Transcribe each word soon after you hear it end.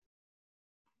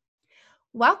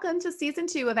Welcome to Season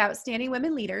 2 of Outstanding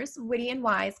Women Leaders, Witty and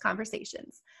Wise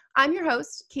Conversations. I'm your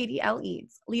host, Katie L.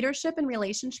 Eads, leadership and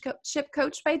relationship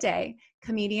coach by day,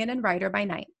 comedian and writer by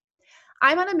night.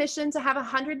 I'm on a mission to have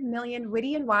 100 million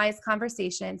witty and wise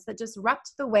conversations that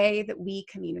disrupt the way that we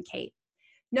communicate.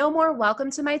 No more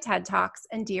welcome to my TED Talks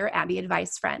and Dear Abby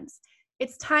advice friends.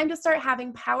 It's time to start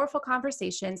having powerful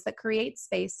conversations that create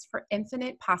space for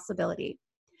infinite possibility.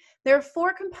 There are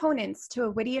 4 components to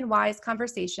a witty and wise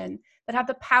conversation that have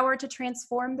the power to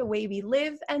transform the way we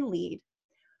live and lead.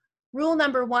 Rule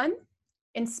number 1,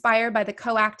 inspired by the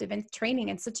Coactive Training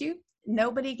Institute,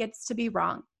 nobody gets to be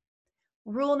wrong.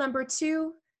 Rule number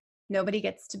 2, nobody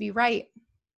gets to be right.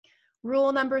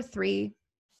 Rule number 3,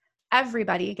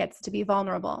 everybody gets to be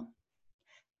vulnerable.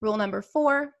 Rule number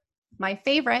 4, my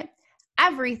favorite,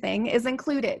 everything is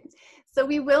included. So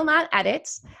we will not edit.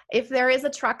 If there is a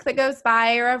truck that goes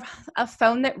by or a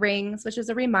phone that rings, which is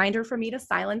a reminder for me to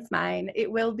silence mine,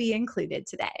 it will be included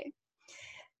today.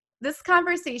 This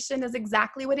conversation is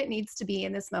exactly what it needs to be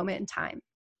in this moment in time.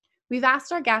 We've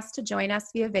asked our guests to join us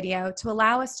via video to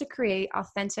allow us to create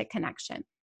authentic connection.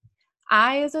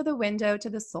 Eyes are the window to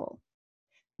the soul.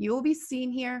 You will be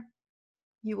seen here.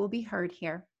 You will be heard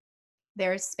here.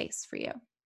 There is space for you.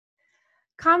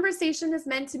 Conversation is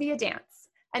meant to be a dance,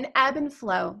 an ebb and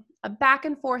flow, a back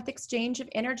and forth exchange of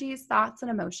energies, thoughts, and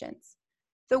emotions.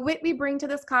 The wit we bring to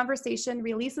this conversation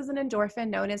releases an endorphin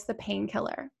known as the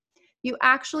painkiller. You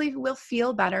actually will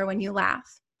feel better when you laugh.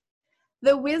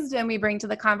 The wisdom we bring to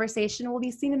the conversation will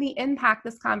be seen in the impact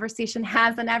this conversation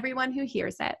has on everyone who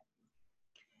hears it.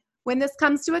 When this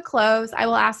comes to a close, I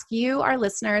will ask you, our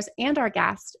listeners, and our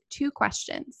guests 2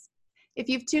 questions. If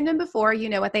you've tuned in before, you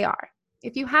know what they are.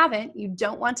 If you haven't, you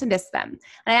don't want to miss them.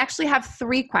 And I actually have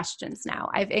 3 questions now.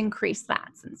 I've increased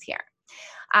that since here.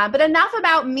 But enough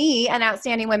about me and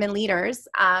Outstanding Women Leaders.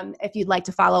 If you'd like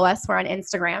to follow us, we're on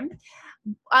Instagram.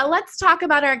 Let's talk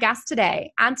about our guest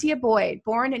today, Antje Boyd,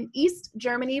 born in East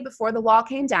Germany before the wall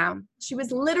came down. She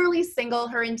was literally single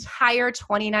her entire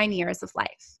 29 years of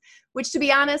life, which, to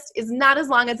be honest, is not as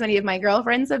long as many of my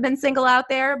girlfriends have been single out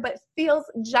there, but feels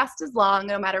just as long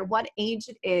no matter what age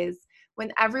it is,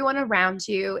 when everyone around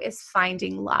you is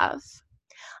finding love.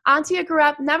 Antje grew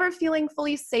up never feeling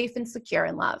fully safe and secure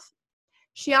in love.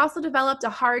 She also developed a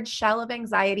hard shell of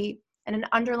anxiety and an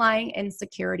underlying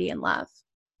insecurity in love.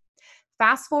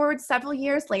 Fast forward several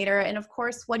years later, and of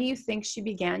course, what do you think she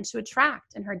began to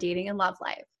attract in her dating and love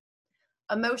life?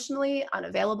 Emotionally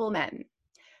unavailable men.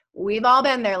 We've all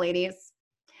been there, ladies.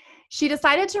 She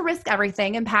decided to risk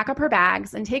everything and pack up her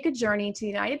bags and take a journey to the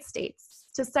United States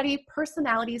to study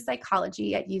personality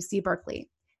psychology at UC Berkeley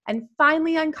and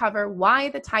finally uncover why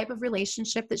the type of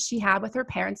relationship that she had with her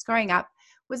parents growing up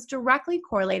was directly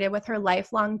correlated with her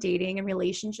lifelong dating and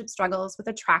relationship struggles with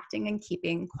attracting and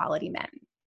keeping quality men.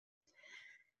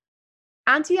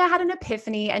 Antje had an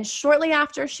epiphany, and shortly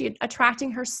after she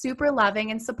attracting her super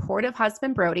loving and supportive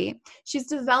husband, Brody, she's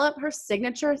developed her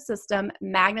signature system,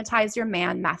 Magnetize Your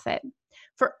Man method.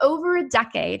 For over a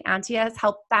decade, Antje has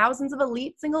helped thousands of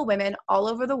elite single women all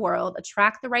over the world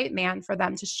attract the right man for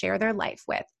them to share their life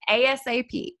with,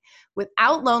 ASAP,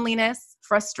 without loneliness,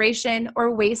 frustration,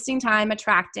 or wasting time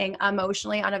attracting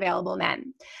emotionally unavailable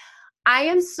men. I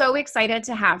am so excited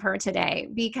to have her today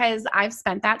because I've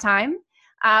spent that time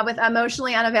with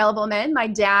emotionally unavailable men. My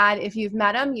dad, if you've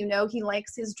met him, you know he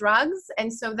likes his drugs.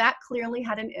 And so that clearly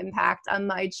had an impact on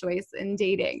my choice in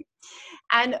dating.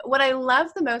 And what I love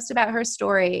the most about her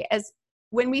story is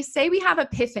when we say we have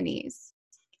epiphanies,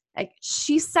 like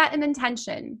she set an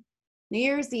intention, New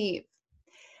Year's Eve,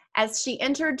 as she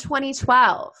entered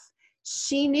 2012,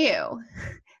 she knew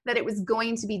that it was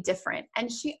going to be different.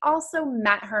 And she also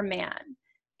met her man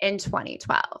in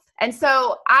 2012. And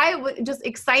so I was just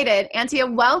excited.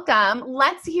 Antje, welcome.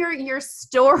 Let's hear your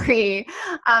story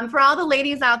for all the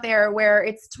ladies out there where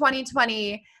it's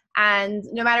 2020 and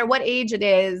no matter what age it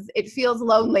is, it feels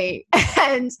lonely.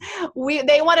 And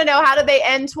they want to know, how do they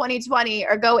end 2020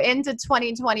 or go into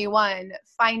 2021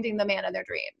 finding the man of their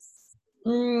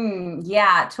dreams?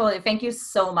 Yeah, totally. Thank you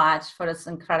so much for this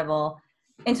incredible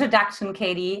introduction,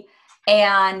 Katie.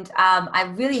 And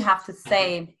I really have to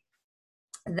say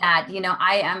that, you know,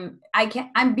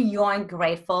 I'm beyond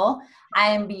grateful. I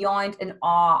am beyond in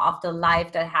awe of the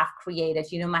life that I have created.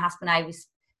 You know, my husband and I,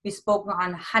 we've spoken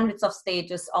on hundreds of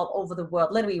stages all over the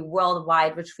world, literally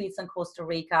worldwide, retreats in Costa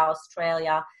Rica,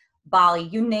 Australia, Bali,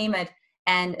 you name it,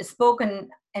 and spoken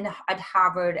at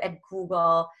Harvard, at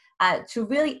Google, to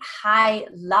really high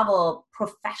level,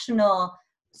 professional,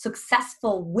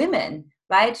 successful women,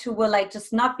 right? Who were like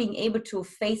just not being able to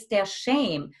face their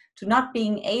shame, to not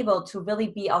being able to really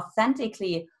be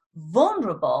authentically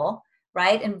vulnerable,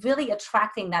 right? And really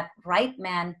attracting that right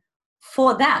man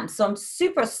for them. So I'm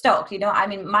super stoked. I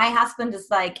mean, my husband is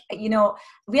like,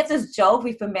 we have this joke.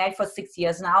 We've been married for 6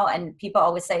 years now, and people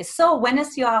always say, so when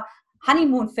is your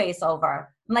honeymoon phase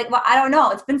over? I'm like, well, I don't know.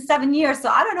 It's been 7 years, so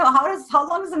I don't know. How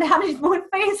long does the honeymoon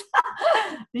phase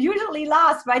usually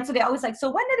last, right? So they're always like, so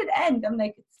when did it end? I'm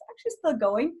like, it's actually still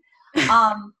going.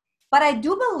 But I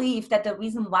do believe that the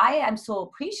reason why I'm so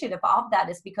appreciative of that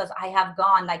is because I have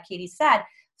gone, like Katie said,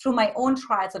 through my own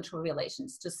trials and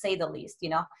tribulations, to say the least.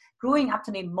 Growing up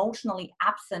in an emotionally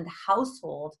absent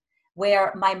household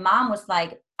where my mom was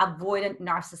like avoidant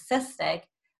narcissistic,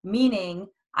 meaning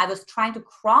I was trying to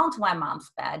crawl into my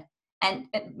mom's bed. And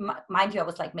mind you, I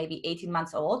was like maybe 18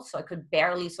 months old, so I could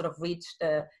barely sort of reach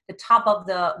the top of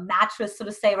the mattress, so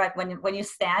to say, right? When you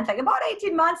stand, like about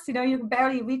 18 months, you can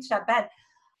barely reach that bed.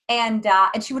 And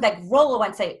she would like roll over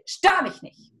and say, "Stör mich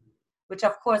nicht," which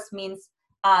of course means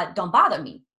don't bother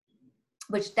me,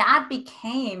 which that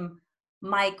became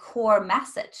my core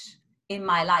message in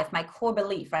my life, my core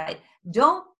belief, right?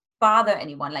 Don't bother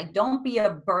anyone, like don't be a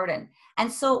burden.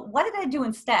 And so what did I do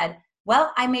instead?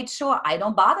 Well, I made sure I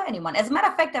don't bother anyone. As a matter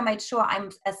of fact, I made sure I'm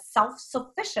as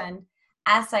self-sufficient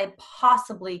as I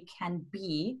possibly can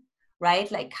be,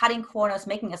 right? Like cutting corners,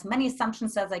 making as many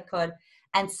assumptions as I could,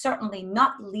 and certainly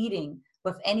not leading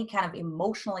with any kind of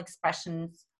emotional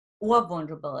expressions or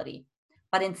vulnerability,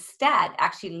 but instead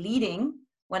actually leading.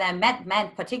 When I met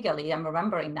men particularly, I'm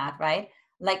remembering that, right?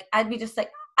 Like I'd be just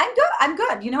like, I'm good.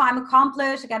 I'm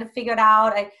accomplished. I got it figured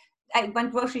out. I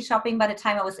went grocery shopping by the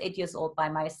time I was 8 years old by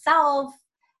myself.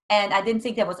 And I didn't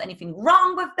think there was anything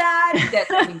wrong with that. There's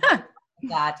something wrong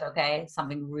with that, okay?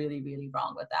 Something really, really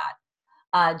wrong with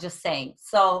that. Just saying.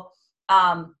 So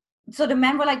the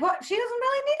men were like, well, she doesn't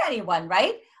really need anyone,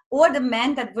 right? Or the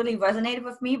men that really resonated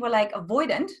with me were like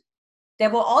avoidant. They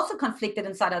were also conflicted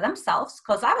inside of themselves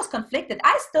because I was conflicted.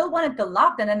 I still wanted the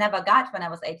love that I never got when I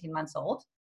was 18 months old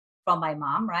from my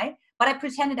mom, right? But I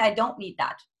pretended I don't need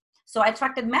that. So I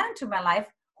attracted men into my life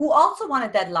who also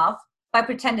wanted that love, but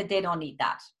pretended they don't need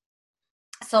that.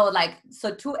 So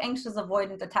two anxious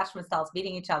avoidant attachment styles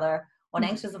meeting each other, one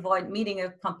anxious avoidant meeting a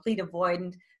complete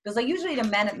avoidant. Those are usually the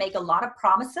men that make a lot of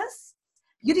promises.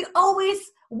 You always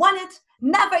wanted,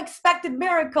 never expected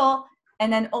miracle,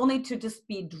 and then only to just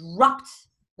be dropped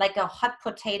like a hot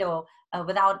potato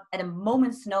without at a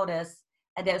moment's notice.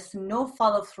 And there's no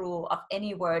follow through of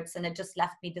any words. And it just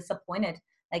left me disappointed.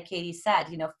 Like Katie said,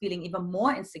 feeling even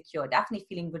more insecure, definitely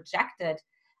feeling rejected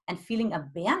and feeling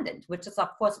abandoned, which is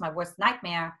of course my worst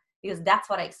nightmare because that's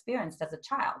what I experienced as a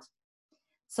child.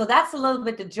 So that's a little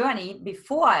bit the journey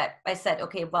before I said,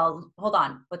 okay, well, hold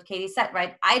on. What Katie said,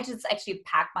 right? I just actually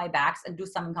pack my bags and do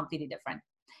something completely different.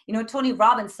 Tony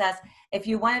Robbins says, if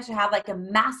you wanted to have like a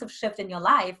massive shift in your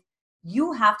life,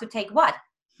 you have to take what?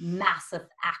 Massive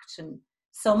action.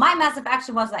 So my massive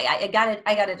action was like, I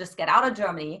got to just get out of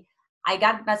Germany. I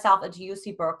got myself into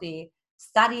UC Berkeley,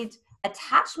 studied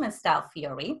attachment style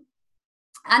theory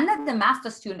under the master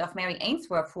student of Mary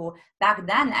Ainsworth, who back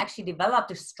then actually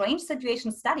developed a strange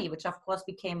situation study, which of course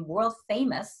became world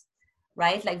famous,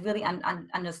 right? Like really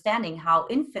understanding how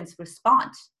infants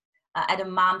respond at a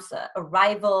mom's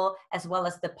arrival as well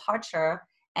as departure.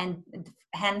 And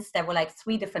hence there were like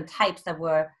 3 different types that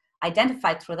were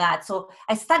identified through that. So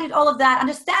I studied all of that,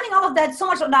 understanding all of that so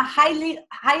much on the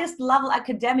highest level,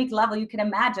 academic level you can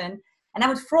imagine. And I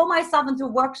would throw myself into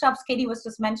workshops. Katie was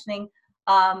just mentioning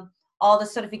all the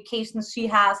certifications she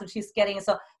has and she's getting.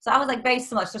 So I was like very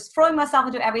similar, just throwing myself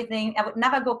into everything. I would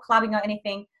never go clubbing or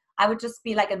anything. I would just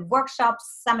be like in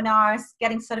workshops, seminars,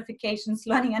 getting certifications,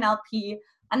 learning NLP,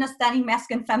 understanding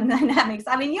masculine feminine dynamics.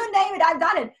 I mean, you name it, I've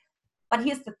done it. But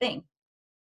here's the thing.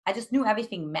 I just knew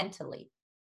everything mentally.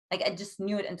 Like I just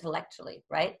knew it intellectually,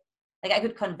 right? Like I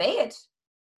could convey it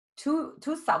to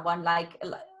someone like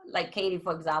Katie,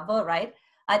 for example, right?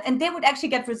 And they would actually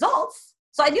get results.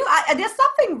 So I knew there's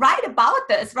something right about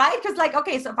this, right? Because like,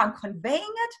 okay, so if I'm conveying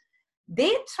it,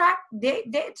 they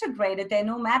integrate it. They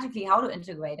know magically how to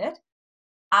integrate it.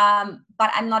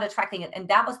 But I'm not attracting it. And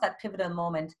that was that pivotal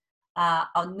moment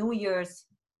on New Year's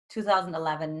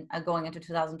 2011, going into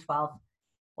 2012,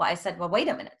 where I said, well, wait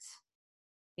a minute.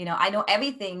 I know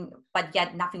everything, but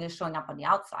yet nothing is showing up on the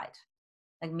outside.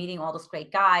 Like meeting all those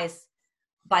great guys,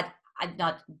 but it's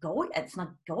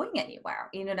not going anywhere.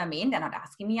 You know what I mean? They're not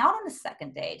asking me out on the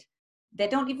second date. They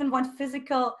don't even want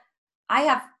physical. I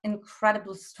have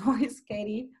incredible stories,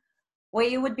 Katie, where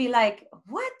you would be like,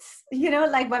 what?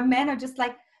 Like when men are just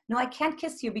like, no, I can't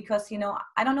kiss you because,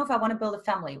 I don't know if I want to build a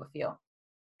family with you.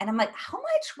 And I'm like, how am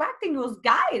I attracting those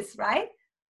guys, right?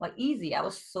 Well, easy. I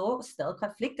was so still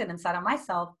conflicted inside of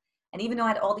myself. And even though I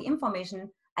had all the information,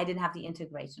 I didn't have the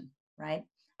integration, right?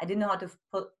 I didn't know how to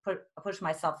push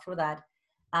myself through that.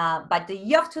 But the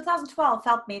year of 2012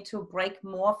 helped me to break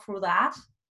more through that.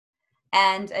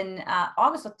 And in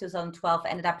August of 2012, I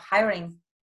ended up hiring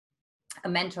a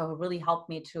mentor who really helped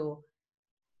me to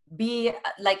be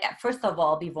like, first of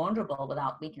all, be vulnerable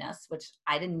without weakness, which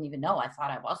I didn't even know. I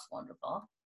thought I was vulnerable.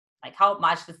 Like, how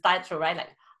much is that true, right?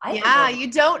 Like,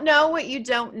 you don't know what you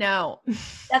don't know.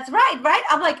 That's right?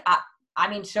 I'm like, I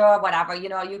mean, sure, whatever,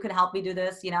 you can help me do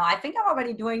this. I think I'm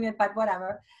already doing it, but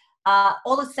whatever.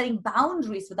 Also setting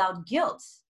boundaries without guilt.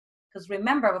 Because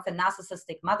remember, with a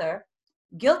narcissistic mother,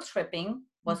 guilt tripping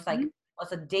was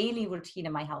was a daily routine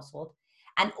in my household.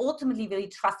 And ultimately really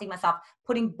trusting myself,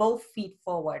 putting both feet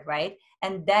forward, right?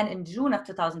 And then in June of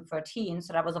 2013,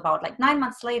 so that was about like 9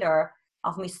 months later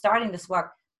of me starting this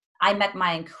work, I met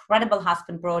my incredible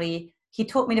husband, Brody. He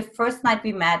told me the first night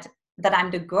we met that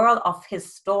I'm the girl of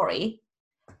his story.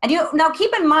 And now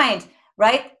keep in mind,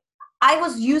 right? I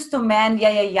was used to men,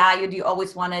 you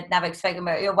always want it, never expect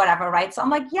it, whatever, right? So I'm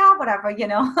like, yeah, whatever,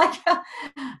 like,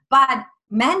 but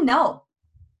men know,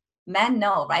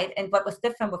 right? And what was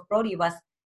different with Brody was,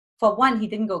 for one, he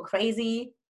didn't go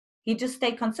crazy. He just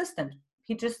stayed consistent.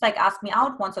 He just like asked me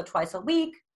out once or twice a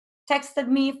week, texted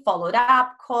me, followed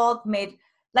up, called, made,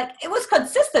 like, it was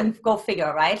consistent, go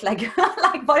figure, right? Like,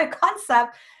 like what a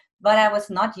concept, but I was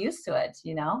not used to it,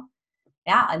 Yeah.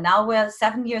 And now we're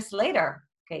 7 years later,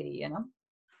 Katie,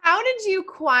 How did you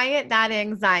quiet that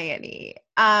anxiety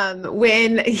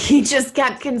when he just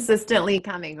kept consistently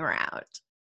coming around?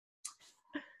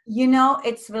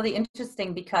 It's really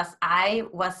interesting because I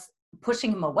was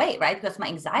pushing him away, right? Because my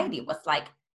anxiety was like,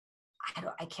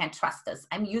 I can't trust this.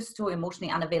 I'm used to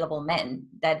emotionally unavailable men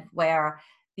that were,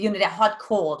 they're hot,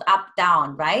 cold, up,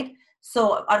 down, right?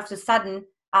 So out of the sudden,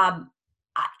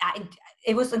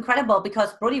 it was incredible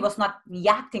because Brody was not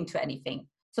reacting to anything.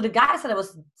 So the guys that I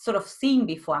was sort of seeing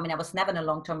before, I mean, I was never in a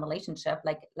long-term relationship,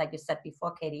 like you said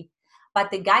before, Katie, but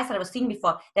the guys that I was seeing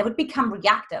before, they would become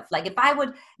reactive. Like if I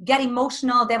would get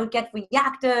emotional, they would get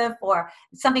reactive, or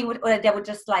something would, or they would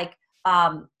just like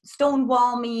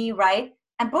stonewall me, right?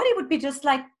 And Brody would be just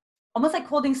like, almost like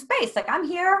holding space. Like, I'm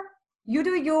here, you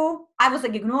do you. I was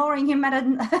like ignoring him at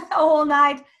a whole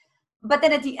night. But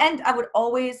then at the end, I would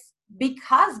always,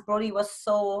 because Brody was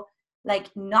so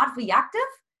like not reactive,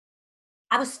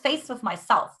 I was faced with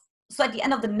myself. So at the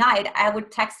end of the night, I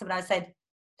would text him and I said,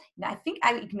 I think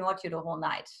I ignored you the whole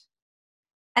night.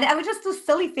 And I would just do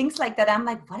silly things like that. I'm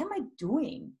like, what am I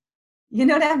doing? You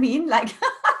know what I mean? Like, it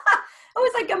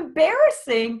was like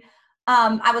embarrassing.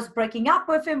 I was breaking up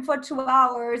with him for 2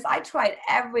 hours. I tried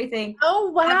everything. Oh,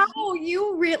 wow.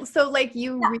 You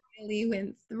really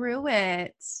went through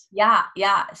it.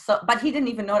 Yeah. So, but he didn't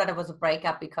even know that it was a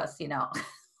breakup because, it's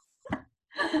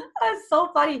so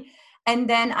funny. And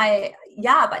then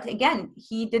but again,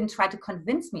 he didn't try to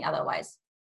convince me otherwise.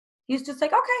 He's just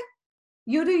like, okay,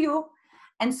 you do you.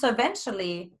 And so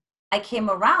eventually I came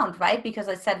around, right? Because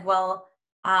I said, well,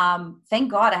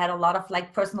 thank God I had a lot of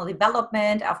like personal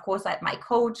development. Of course, I had my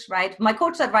coach, right? My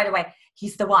coach said right away,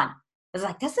 he's the one. I was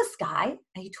like, there's this guy,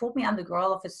 and he told me I'm the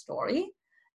girl of his story.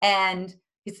 And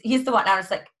he's the one. And I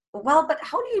was like, well, but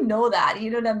how do you know that? You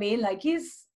know what I mean? Like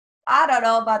I don't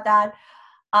know about that.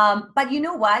 But you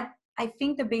know what? I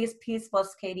think the biggest piece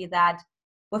was, Katie, that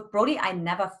with Brody, I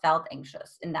never felt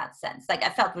anxious in that sense. Like I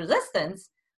felt resistance,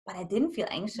 but I didn't feel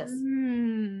anxious.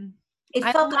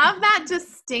 I love that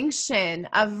distinction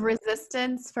of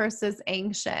resistance versus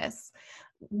anxious.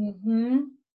 Mm-hmm.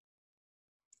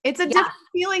 It's a different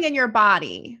feeling in your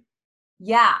body.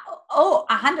 Yeah. Oh,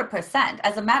 100%.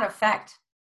 As a matter of fact,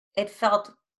 it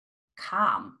felt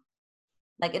calm.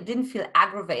 Like it didn't feel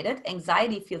aggravated.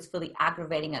 Anxiety feels really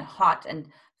aggravating and hot and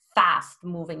fast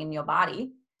moving in your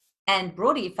body. And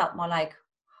Brody felt more like,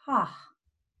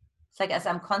 it's like as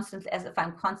if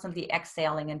I'm constantly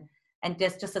exhaling, and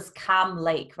there's just this calm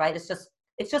lake, right? It's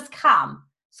just calm.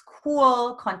 It's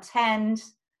cool, content.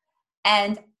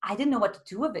 And I didn't know what to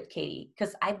do with it, Katie,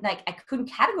 because I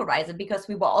couldn't categorize it because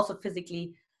we were also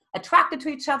physically attracted to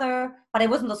each other, but it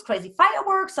wasn't those crazy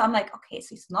fireworks. So I'm like, okay,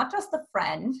 so he's not just a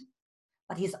friend,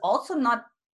 but he's also not,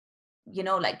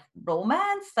 like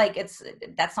romance. Like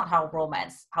that's not how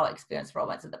I experienced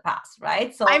romance in the past,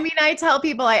 right? So I mean, I tell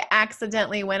people I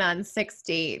accidentally went on 6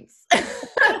 dates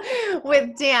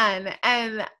with Dan,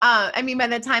 and I mean, by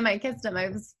the time I kissed him, I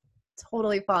was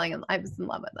totally I was in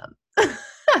love with him.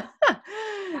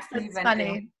 It's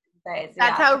funny.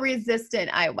 That's how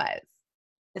resistant I was.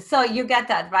 So you get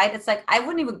that, right? It's like I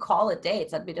wouldn't even call it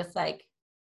dates. I'd be just like,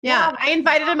 yeah, I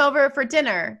invited him over for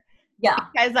dinner. Yeah.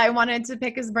 Because I wanted to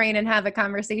pick his brain and have a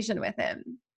conversation with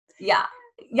him. Yeah.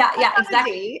 yeah, That's not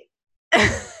a exactly.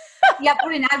 date. Yeah,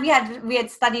 Puri and I, we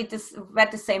had studied this,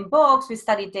 read the same books. We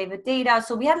studied David Data,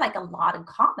 so we had like a lot in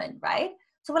common, right?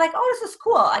 So we're like, oh, this is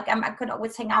cool. Like I could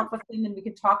always hang out with him, and we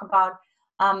could talk about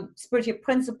spiritual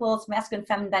principles, masculine,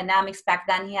 feminine dynamics. Back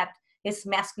then, he had his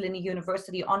Masculine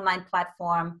University online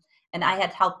platform, and I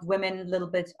had helped women a little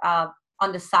bit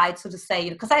on the side, so to say,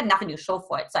 because I had nothing to show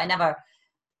for it, so I never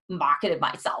marketed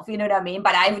myself. You know what I mean?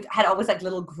 But I had always like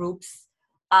little groups.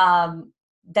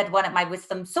 That wanted my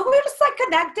wisdom. So we were just like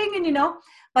connecting and,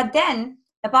 but then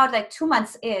about like 2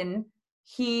 months in,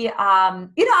 he,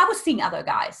 I was seeing other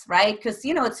guys, right? Because,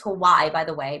 it's Hawaii, by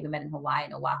the way. We met in Hawaii,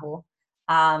 in Oahu,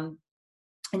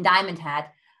 in Diamond Head,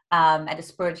 at a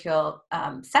spiritual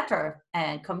center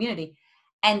and community.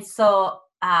 And so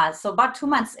about 2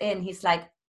 months in, he's like,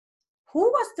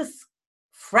 who was this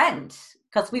friend?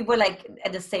 Because we were like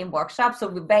at the same workshop. So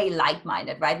we're very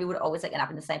like-minded, right? We would always like end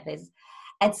up in the same places.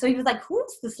 And so he was like,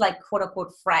 who's this like quote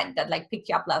unquote friend that like picked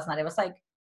you up last night? I was like,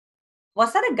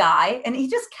 was that a guy? And he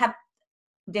just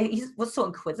he was so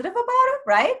inquisitive about it,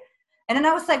 right? And then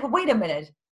I was like, well, wait a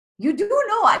minute. You do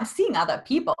know I'm seeing other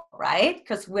people, right?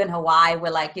 Because we're in Hawaii, we're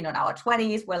like, in our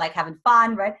 20s, we're like having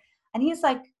fun, right? And he's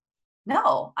like,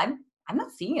 no, I'm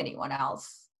not seeing anyone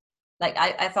else. Like,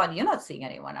 I thought you're not seeing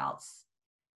anyone else.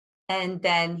 And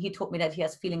then he told me that he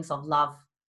has feelings of love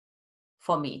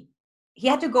for me. He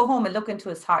had to go home and look into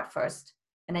his heart first.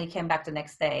 And then he came back the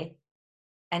next day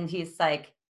and he's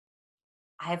like,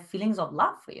 I have feelings of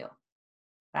love for you.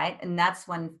 Right. And that's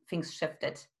when things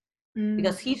shifted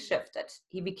because he shifted.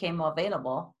 He became more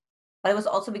available. But it was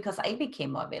also because I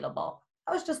became more available.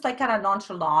 I was just like kind of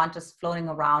nonchalant, just floating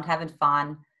around, having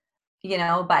fun,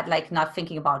 but like not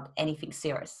thinking about anything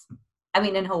serious. I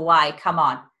mean, in Hawaii, come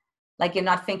on. Like you're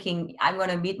not thinking I'm going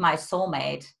to meet my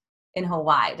soulmate in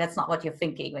Hawaii. That's not what you're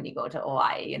thinking when you go to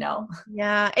Hawaii,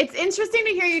 Yeah, it's interesting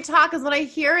to hear you talk because what I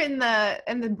hear in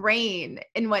the brain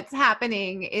and what's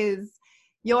happening is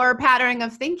your pattern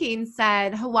of thinking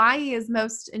said Hawaii is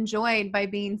most enjoyed by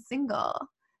being single.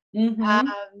 Mm-hmm.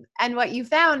 And what you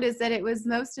found is that it was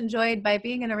most enjoyed by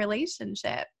being in a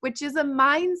relationship, which is a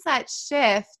mindset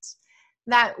shift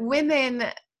that women,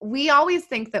 we always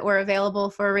think that we're available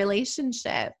for a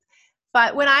relationship.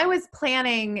 But when I was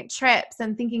planning trips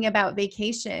and thinking about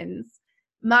vacations,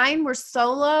 mine were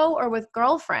solo or with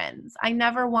girlfriends. I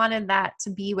never wanted that to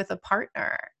be with a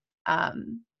partner.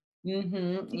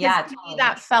 Mm-hmm. Because Yeah, to me, totally.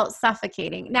 that felt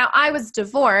suffocating. Now, I was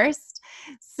divorced.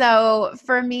 So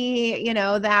for me,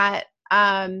 that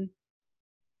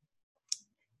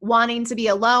wanting to be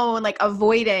alone, like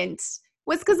avoidant,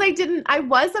 was because I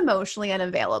was emotionally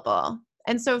unavailable.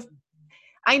 And so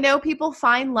I know people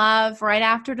find love right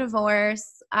after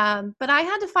divorce, but I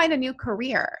had to find a new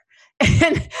career.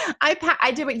 And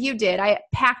I did what you did. I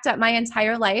packed up my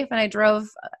entire life and I drove,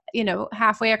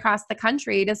 halfway across the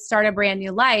country to start a brand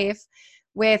new life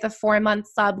with a 4-month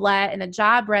sublet and a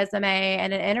job resume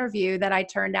and an interview that I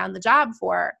turned down the job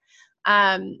for.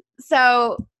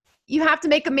 So you have to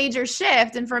make a major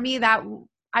shift. And for me, that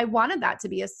I wanted that to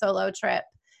be a solo trip.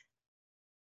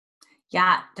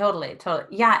 Yeah, totally.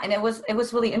 Yeah. And it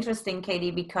was really interesting,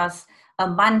 Katie, because a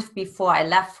month before I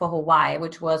left for Hawaii,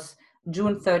 which was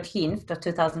June 13th of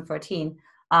 2013,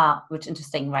 which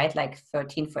interesting, right? Like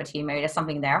 13, married or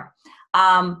something there.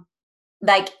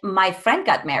 Like my friend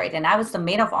got married and I was the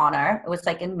maid of honor. It was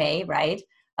like in May, right?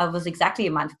 It was exactly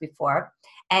a month before.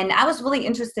 And I was really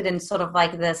interested in sort of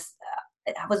like this,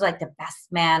 I was like the best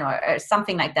man or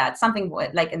something like that, something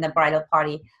like in the bridal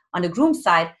party on the groom's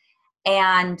side.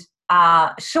 And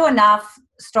sure enough,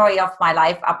 story of my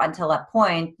life up until that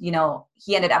point,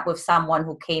 he ended up with someone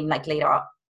who came like later.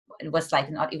 It was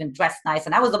like not even dressed nice.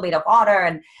 And I was the maid of honor.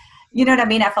 And you know what I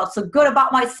mean? I felt so good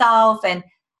about myself. And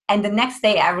the next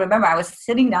day, I remember I was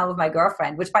sitting down with my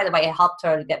girlfriend, which, by the way, helped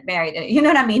her to get married. You know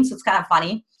what I mean? So it's kind of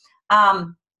funny.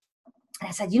 And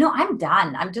I said, I'm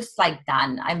done. I'm just like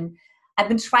done. I've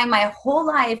been trying my whole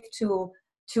life to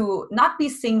not be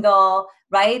single,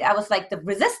 right? I was like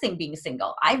resisting being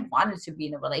single. I wanted to be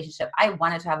in a relationship. I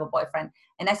wanted to have a boyfriend.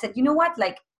 And I said, you know what?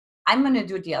 Like, I'm going to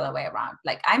do it the other way around.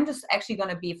 Like, I'm just actually going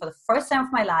to be, for the first time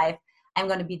of my life, I'm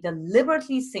going to be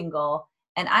deliberately single.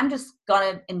 And I'm just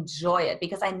going to enjoy it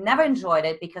because I never enjoyed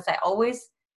it because I always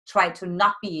tried to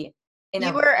not be in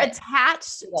You were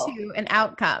attached to an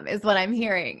outcome is what I'm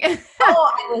hearing.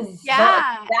 Oh, I was.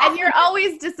 Yeah. And you're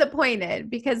always disappointed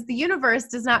because the universe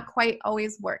does not quite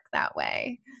always work that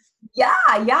way.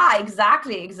 Yeah,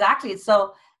 exactly.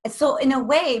 So in a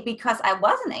way, because I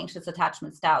was an anxious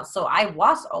attachment style, so I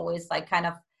was always like kind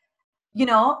of,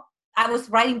 I was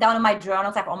writing down in my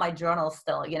journals. I have all my journals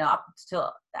still, up to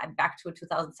back to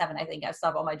 2007. I think I still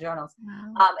have all my journals.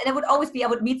 Wow. And it would always be, I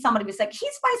would meet somebody who's like,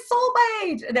 he's my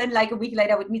soulmate. And then like a week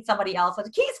later, I would meet somebody else. Like,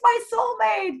 he's my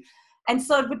soulmate. And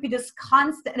so it would be this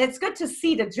constant, and it's good to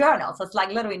see the journals. It's like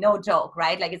literally no joke,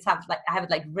 right? Like I have it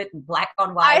like written black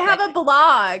on white. I have a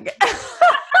blog.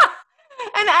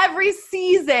 And every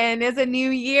season is a new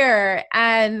year.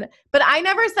 But I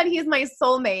never said he's my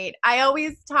soulmate. I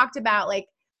always talked about like,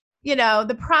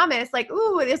 the promise, like,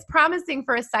 ooh, it is promising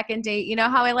for a second date. You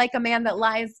know how I like a man that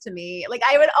lies to me. Like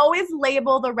I would always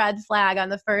label the red flag on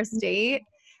the first date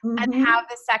and have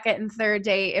the second and third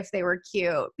date if they were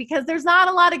cute, because there's not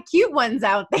a lot of cute ones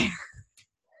out there.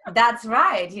 That's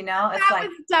right. It's that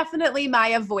was definitely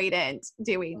my avoidant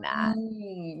doing that.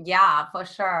 Yeah, for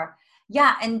sure.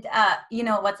 Yeah. And,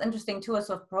 what's interesting too is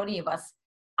with Brody was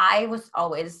I was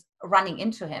always running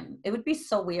into him. It would be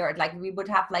so weird. Like we would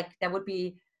have there would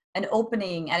be an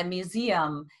opening at a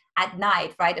museum at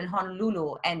night, right, in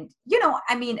Honolulu. And,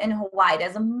 in Hawaii,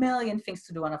 there's a million things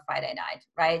to do on a Friday night,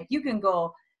 right? You can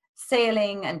go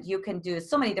sailing and you can do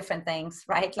so many different things,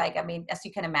 right? As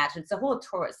you can imagine, it's a whole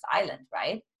tourist island,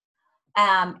 right?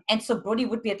 And so Brody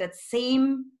would be at that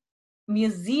same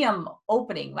museum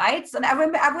opening, right? So I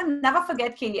will never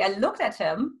forget, Katie, I looked at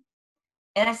him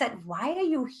and I said, why are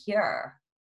you here?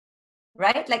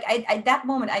 Right? Like at that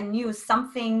moment, I knew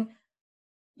something,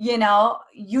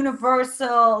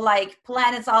 universal, like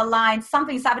planets are aligned,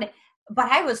 something's happening. But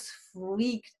I was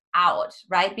freaked out,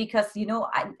 right? Because,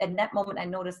 at that moment, I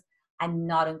noticed I'm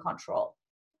not in control.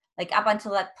 Like up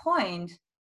until that point,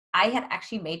 I had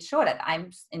actually made sure that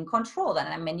I'm in control and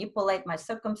I manipulate my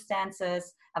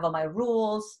circumstances, I have all my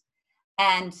rules.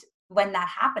 And when that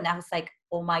happened, I was like,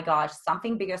 oh my gosh,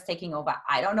 something bigger is taking over.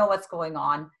 I don't know what's going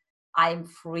on. I'm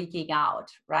freaking out,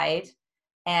 right?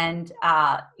 And,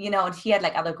 he had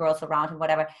like other girls around him,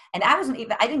 whatever. And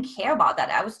I didn't care about that.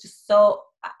 I was just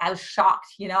I was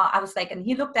shocked, I was like, and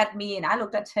he looked at me and I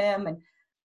looked at him and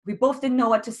we both didn't know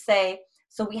what to say.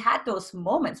 So we had those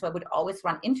moments where we'd always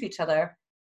run into each other.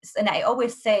 And I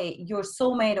always say your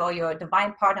soulmate or your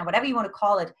divine partner, whatever you want to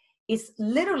call it, is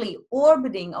literally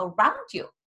orbiting around you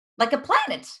like a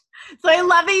planet. So I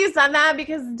love that you said that,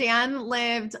 because Dan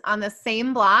lived on the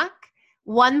same block,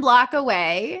 1 block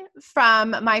away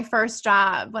from my first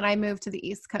job when I moved to the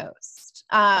East Coast.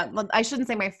 Well, I shouldn't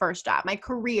say my first job, my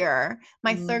career,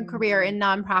 my third career in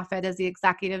nonprofit as the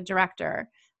executive director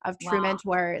of True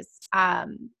Mentors,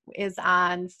 is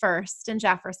on First and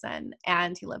Jefferson,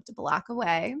 and he lived a block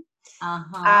away.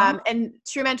 And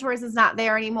True Mentors is not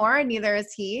there anymore, and neither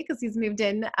is he, because he's moved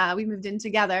in. We moved in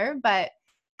together, but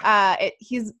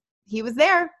he was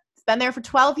there. He's been there for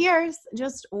 12 years,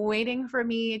 just waiting for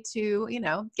me to,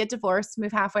 get divorced,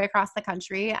 move halfway across the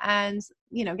country, and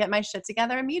get my shit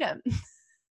together and meet him.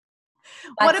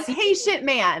 What a patient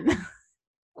man.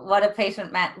 What a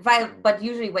patient man, right? But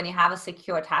usually when you have a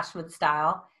secure attachment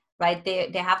style, right,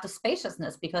 they have the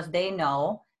spaciousness because they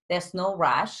know there's no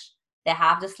rush. They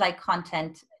have this like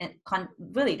content,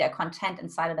 really their content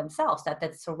inside of themselves,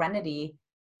 that serenity,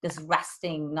 this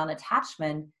resting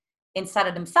non-attachment inside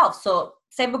of themselves. So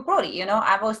same with Brody,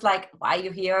 I was like, why are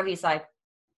you here? He's like,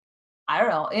 I don't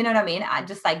know, you know what I mean? I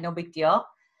just like, no big deal.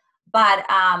 But,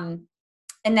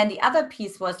 and then the other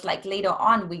piece was like later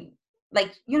on, we,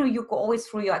 like, you go always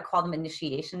through I call them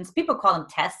initiations. People call them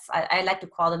tests. I like to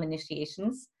call them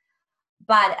initiations.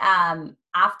 But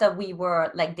after we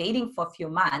were like dating for a few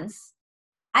months,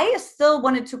 I still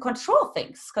wanted to control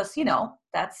things because,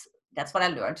 that's what I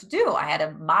learned to do. I had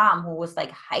a mom who was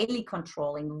like highly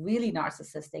controlling, really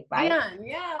narcissistic, right?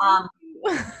 Yeah.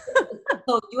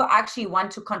 So you actually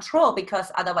want to control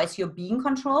because otherwise you're being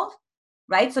controlled,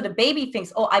 right? So the baby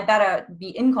thinks, oh, I better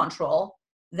be in control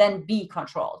than be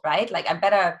controlled, right? Like I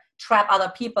better trap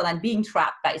other people than being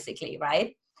trapped, basically,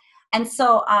 right? And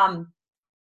so,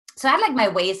 so I had like my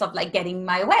ways of like getting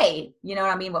my way, you know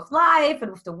what I mean, with life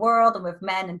and with the world and with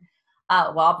men, and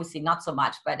well, obviously not so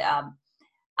much, but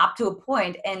up to a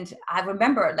point. And I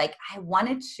remember like I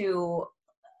wanted to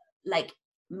like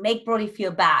make Brody feel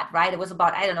bad, right? It was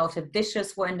about, I don't know if the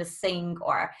dishes were in the sink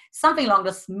or something along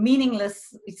those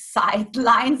meaningless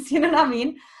sidelines, you know what I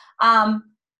mean?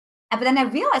 But then I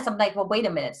realized, I'm like, well, wait a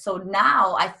minute. So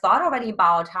now I thought already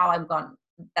about how I'm going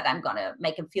to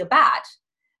make him feel bad,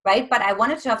 right? But I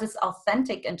wanted to have this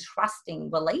authentic and trusting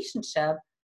relationship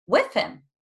with him.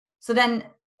 So then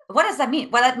what does that mean?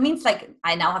 Well, that means like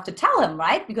I now have to tell him,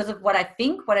 right? Because of what I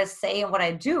think, what I say, and what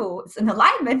I do is in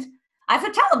alignment. I have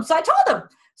to tell him. So I told him.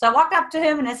 So I walked up to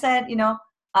him and I said,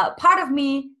 part of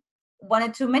me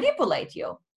wanted to manipulate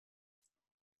you.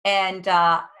 And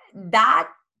that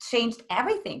changed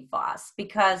everything for us,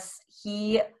 because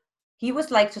he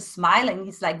was like just smiling.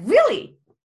 He's like, really?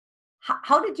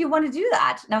 How did you want to do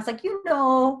that? And I was like, you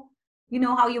know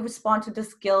how you respond to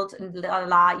this guilt and la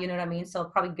la, you know what I mean? So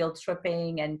probably guilt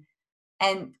tripping,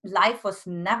 and life was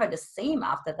never the same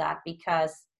after that,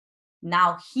 because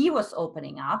now he was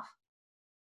opening up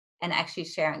and actually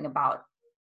sharing about,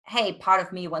 hey, part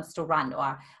of me wants to run,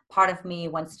 or part of me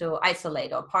wants to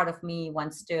isolate, or part of me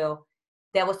wants to,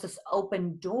 there was this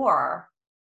open door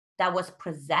that was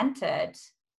presented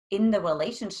in the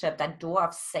relationship, that door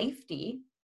of safety.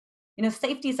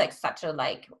 Safety is like such a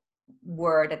like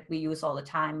word that we use all the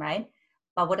time, right?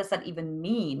 But what does that even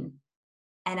mean?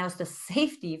 And it was the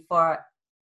safety for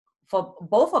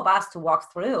both of us to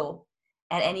walk through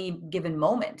at any given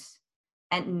moment,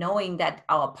 and knowing that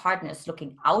our partner is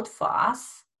looking out for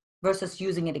us versus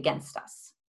using it against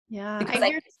us. Yeah, because I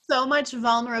hear so much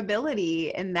vulnerability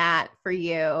in that for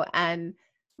you, and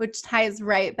which ties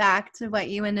right back to what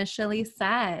you initially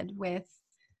said with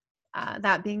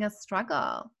that being a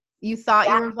struggle. You thought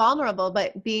you were vulnerable,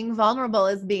 but being vulnerable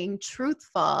is being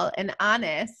truthful and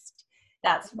honest.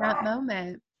 That's right. That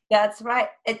moment. That's right.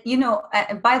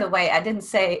 And by the way, I didn't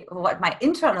say what my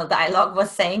internal dialogue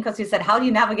was saying, because you said, how do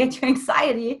you navigate your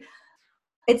anxiety?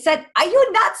 It said, are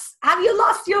you nuts? Have you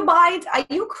lost your mind? Are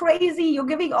you crazy? You're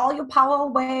giving all your power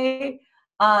away.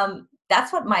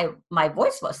 That's what my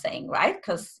voice was saying, right?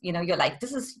 Because, you're like,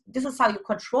 this is how you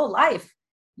control life.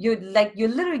 You're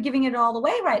literally giving it all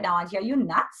away right now. And are you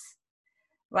nuts?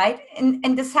 Right.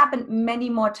 And this happened many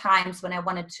more times when I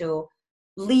wanted to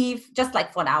leave, just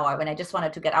like for an hour, when I just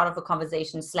wanted to get out of a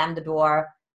conversation, slam the door.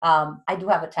 I do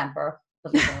have a temper,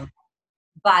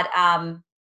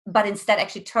 but instead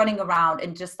actually turning around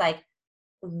and just like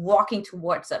walking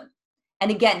towards them.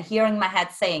 And again, hearing my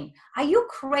head saying, are you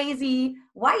crazy?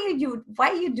 Why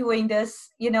are you doing this?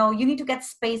 You need to get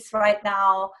space right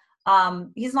now.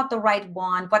 He's not the right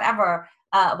one, whatever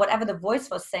the voice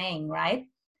was saying, right?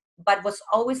 But was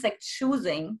always like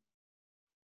choosing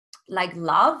like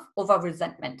love over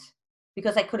resentment,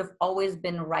 because I could have always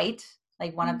been right.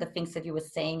 Like one of the things that you were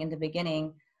saying in the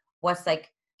beginning was like,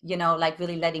 like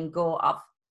really letting go of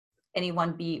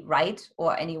anyone be right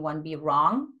or anyone be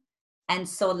wrong. And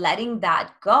so letting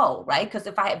that go, right? Because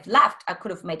if I had left, I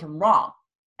could have made him wrong.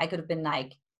 I could have been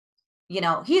like,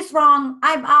 he's wrong,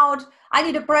 I'm out, I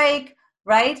need a break,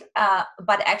 right?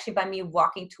 But actually by me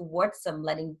walking towards them,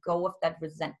 letting go of that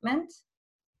resentment,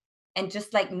 and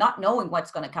just like not knowing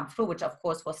what's going to come through, which of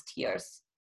course was tears,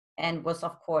 and was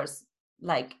of course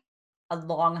like a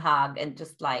long hug, and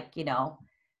just like,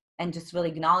 and just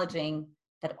really acknowledging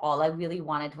that all I really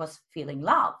wanted was feeling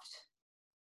loved.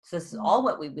 So this is all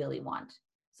what we really want.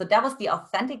 So that was the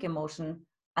authentic emotion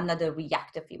under the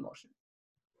reactive emotion.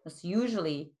 Because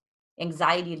usually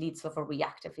anxiety leads with a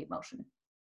reactive emotion.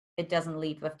 It doesn't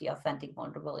lead with the authentic,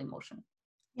 vulnerable emotion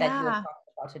that you were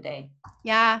talking about today.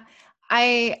 Yeah.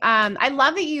 I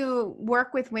love that you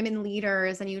work with women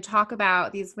leaders and you talk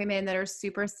about these women that are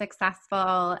super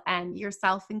successful, and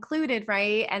yourself included,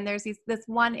 right? And there's this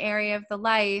one area of the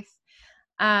life.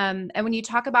 And when you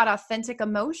talk about authentic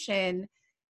emotion,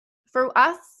 for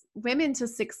us women to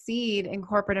succeed in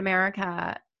corporate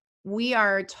America, we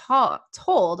are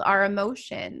told our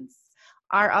emotions,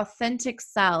 our authentic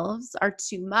selves are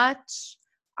too much,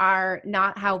 are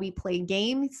not how we play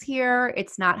games here.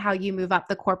 It's not how you move up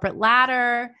the corporate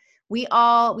ladder. We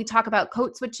talk about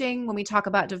code switching. When we talk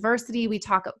about diversity,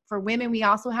 for women, we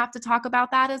also have to talk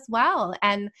about that as well.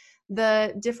 And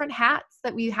the different hats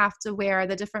that we have to wear,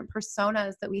 the different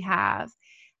personas that we have.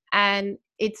 And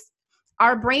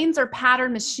our brains are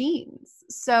pattern machines.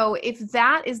 So if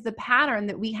that is the pattern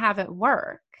that we have at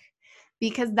work,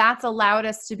 because that's allowed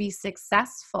us to be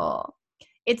successful,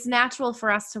 it's natural for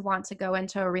us to want to go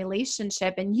into a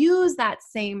relationship and use that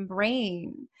same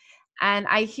brain. And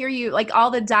I hear you, like all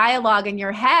the dialogue in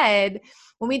your head.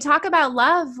 When we talk about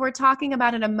love, we're talking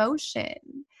about an emotion,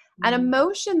 and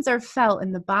emotions are felt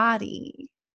in the body.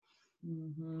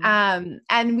 And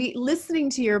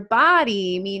listening to your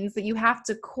body means that you have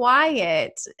to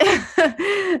quiet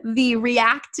the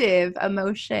reactive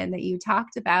emotion that you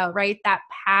talked about, right? That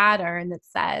pattern that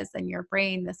says in your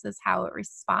brain, this is how it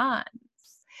responds.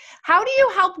 How do you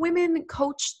help women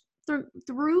coach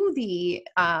through the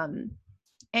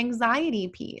anxiety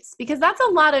piece? Because that's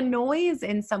a lot of noise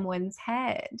in someone's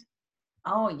head.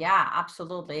 Oh, yeah,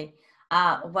 absolutely.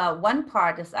 Well, one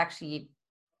part is actually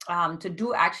to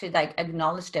do actually like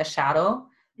acknowledge their shadow.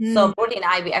 So Brody and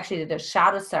I, we actually did a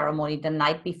shadow ceremony the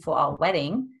night before our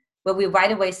wedding, where we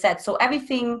right away said, so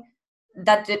everything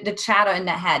that the chatter in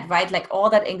the head, right? Like all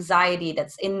that anxiety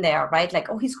that's in there, right? Like,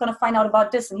 oh, he's going to find out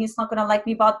about this and he's not going to like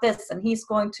me about this. And he's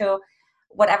going to,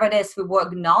 whatever it is, we were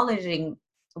acknowledging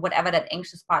whatever that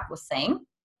anxious part was saying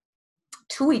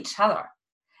to each other.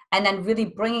 And then really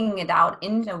bringing it out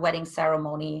in the wedding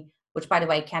ceremony, which, by the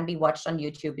way, can be watched on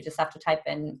YouTube. You just have to type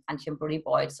in Antje and Bruni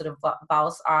Boyd. So the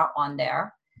vows are on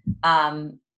there.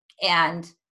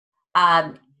 And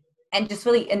just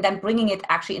really, and then bringing it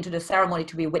actually into the ceremony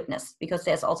to be witnessed, because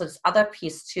there's also this other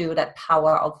piece too, that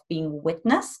power of being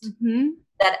witnessed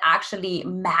that actually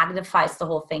magnifies the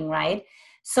whole thing, right?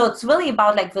 So it's really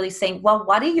about like really saying, well,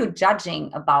 what are you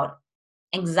judging about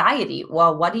anxiety?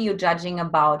 Well, what are you judging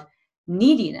about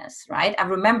neediness, right? I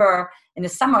remember in the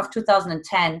summer of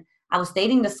 2010, I was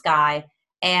dating this guy,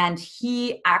 and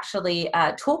he actually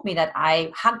told me that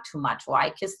I hug too much, or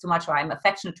I kiss too much, or I'm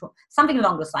affectionate too, something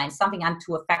along those lines, something I'm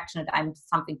too affectionate, I'm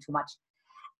something too much.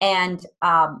 And,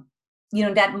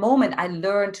 that moment I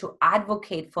learned to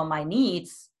advocate for my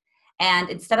needs. And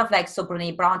instead of like, so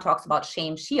Brene Brown talks about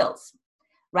shame shields,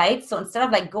 right? So instead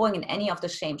of like going in any of the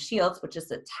shame shields, which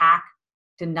is attack,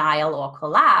 denial, or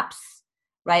collapse,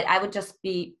 right? I would just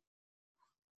be,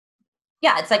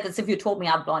 it's like as if you told me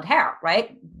I have blonde hair,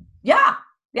 right?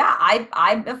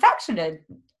 I'm affectionate.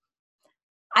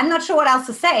 I'm not sure what else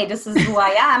to say. This is who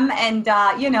I am. And,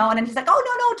 and then he's like,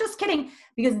 oh, no, just kidding.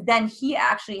 Because then he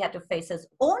actually had to face his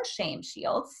own shame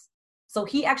shields. So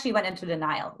he actually went into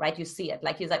denial, right? You see it.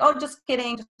 Like he's like, oh, just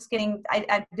kidding.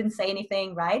 I didn't say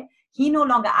anything, right? He no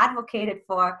longer advocated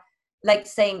for like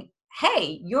saying,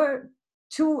 hey, you're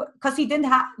too, because he didn't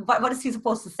have, what is he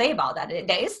supposed to say about that?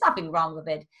 There is nothing wrong with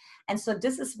it. And so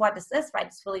this is what this is, right?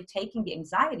 It's really taking the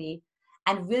anxiety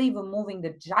and really removing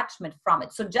the judgment from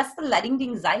it. So just letting the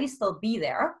anxiety still be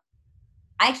there.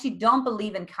 I actually don't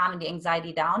believe in calming the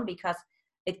anxiety down, because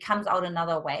it comes out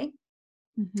another way.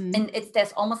 And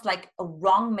there's almost like a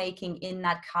wrong making in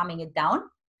not calming it down.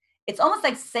 It's almost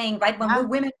like saying, right, when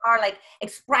women are like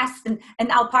expressed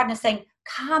and our partner saying,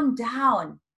 calm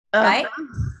down, right?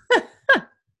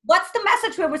 What's the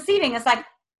message we're receiving? It's like,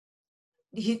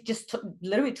 he just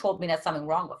literally told me there's something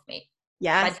wrong with me.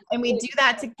 Yes. Right? And we do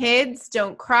that to kids.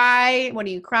 Don't cry. What are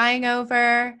you crying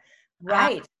over?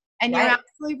 Right. And you're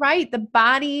absolutely right. The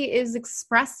body is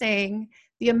expressing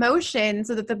the emotion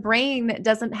so that the brain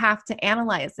doesn't have to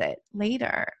analyze it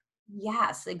later.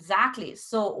 Yes, exactly.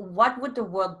 So what would the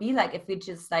world be like if we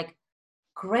just like,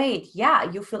 great,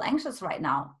 yeah, you feel anxious right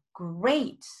now.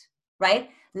 Great, right?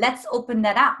 Let's open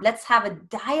that up. Let's have a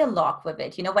dialogue with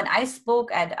it. When I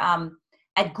spoke at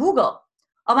Google,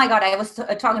 oh my God, I was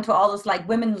talking to all those like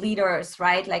women leaders,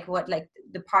 right? Like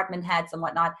department heads and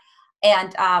whatnot.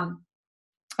 And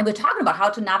we're talking about how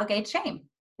to navigate shame,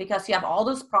 because you have all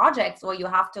those projects where you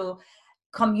have to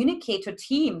communicate to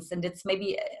teams, and it's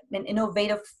maybe an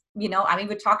innovative,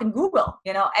 we're talking Google,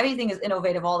 everything is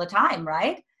innovative all the time,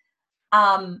 right?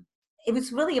 It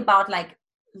was really about like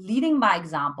leading by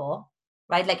example,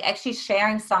 right? Like actually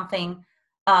sharing something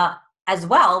as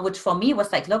well, which for me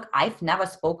was like, look, I've never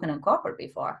spoken in corporate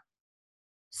before.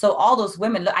 So all those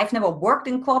women, look, I've never worked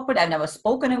in corporate. I've never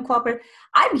spoken in corporate.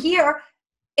 I'm here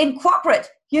in corporate.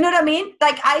 You know what I mean?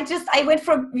 Like I went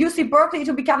from UC Berkeley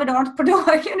to become an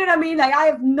entrepreneur. You know what I mean? Like I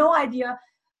have no idea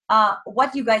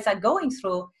what you guys are going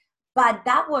through, but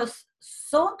that was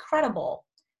so incredible,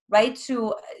 right?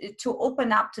 To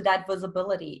open up to that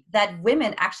visibility, that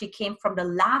women actually came from the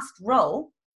last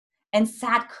row and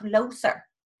sat closer.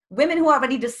 Women who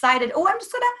already decided, oh, I'm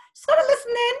just gonna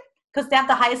listen in, because they have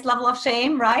the highest level of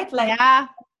shame, right? Like,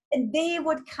 and they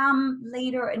would come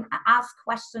later and ask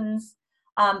questions.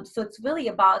 So it's really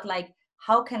about like,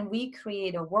 how can we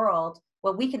create a world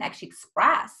where we can actually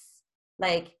express,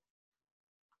 like,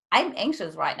 I'm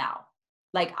anxious right now.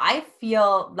 Like, I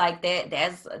feel like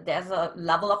there's a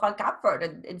level of uncomfort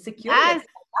and insecurity that's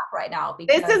up right now.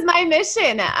 This is my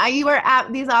mission. You are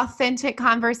at these authentic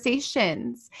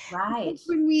conversations. Right.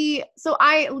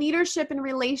 I leadership and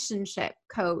relationship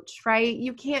coach, right?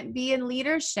 You can't be in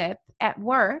leadership at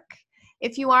work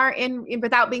if you are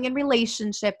without being in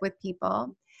relationship with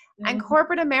people. And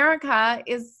corporate America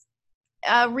is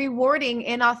rewarding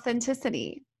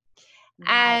inauthenticity.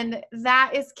 And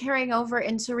that is carrying over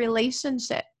into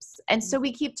relationships. And so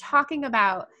we keep talking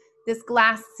about this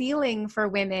glass ceiling for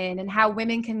women and how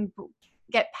women can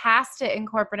get past it in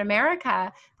corporate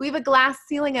America. We have a glass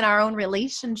ceiling in our own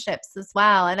relationships as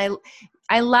well. And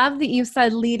I love that you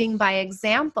said leading by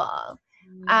example.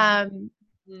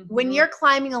 When you're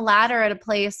climbing a ladder at a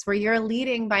place where you're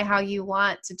leading by how you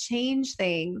want to change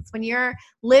things, when you're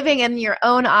living in your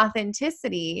own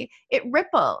authenticity, it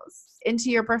ripples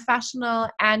into your professional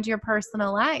and your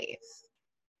personal life.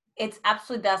 It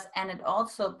absolutely does. And it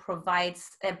also provides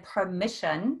a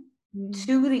permission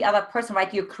to the other person,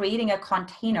 right? You're creating a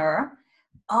container.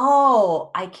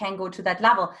 Oh, I can go to that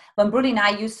level. When Brody and I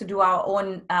used to do our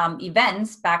own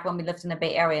events back when we lived in the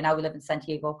Bay Area, now we live in San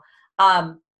Diego,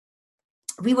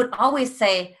 we would always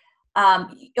say,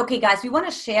 okay, guys, we want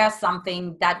to share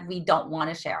something that we don't want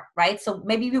to share, right? So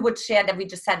maybe we would share that we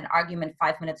just had an argument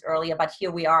 5 minutes earlier, but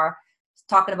here we are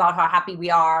talking about how happy we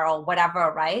are or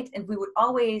whatever, right? And we would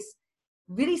always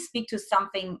really speak to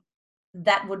something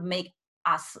that would make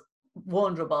us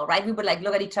vulnerable, right? We would like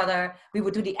look at each other. We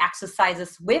would do the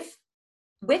exercises with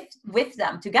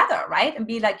them together, right? And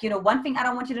be like, one thing I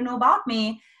don't want you to know about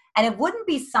me. And it wouldn't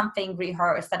be something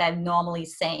rehearsed that I'm normally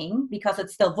saying because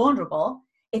it's still vulnerable.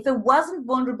 If it wasn't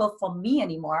vulnerable for me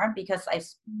anymore, because I've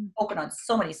spoken on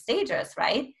so many stages,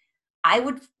 right? I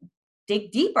would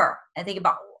dig deeper and think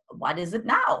about, what is it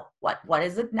now? What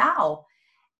is it now?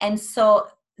 And so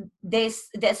there's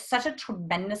such a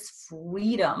tremendous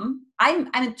freedom. I'm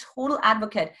a total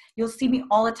advocate. You'll see me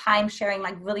all the time sharing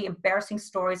like really embarrassing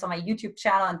stories on my YouTube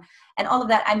channel and all of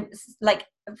that. I'm like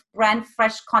brand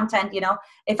fresh content,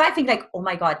 if I think like, oh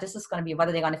my God, this is going to be, what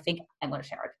are they going to think? I'm going to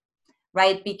share it,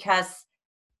 right? Because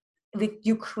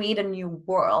you create a new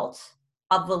world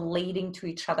of relating to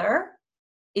each other,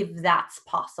 if that's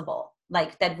possible,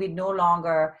 like that we no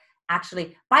longer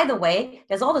actually, by the way,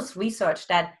 there's all this research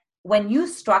that when you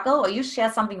struggle or you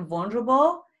share something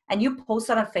vulnerable and you post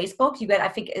it on Facebook, you get, I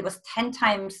think it was 10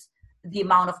 times the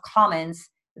amount of comments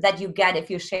that you get if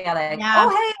you share like, oh,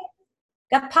 hey,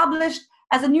 got published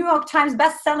as a New York Times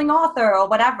best-selling author or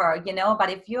whatever, But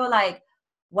if you're like,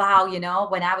 wow,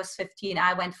 when I was 15,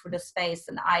 I went through this phase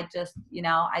and I just,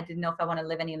 I didn't know if I want to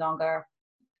live any longer.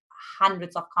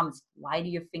 Hundreds of comments. Why do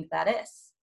you think that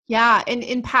is? Yeah.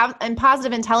 In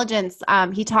Positive Intelligence,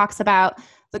 he talks about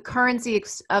the currency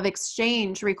of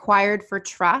exchange required for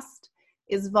trust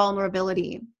is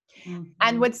vulnerability. Mm-hmm.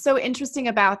 And what's so interesting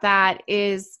about that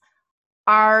is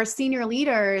our senior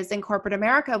leaders in corporate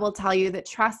America will tell you that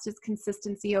trust is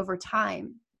consistency over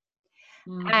time.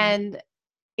 Mm-hmm. And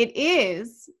it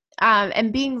is,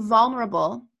 and being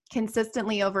vulnerable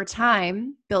consistently over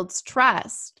time builds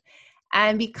trust.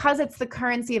 And because it's the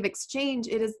currency of exchange,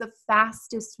 it is the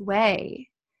fastest way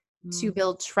to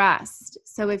build trust.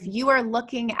 So if you are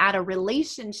looking at a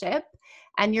relationship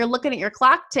and you're looking at your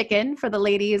clock ticking, for the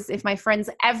ladies, if my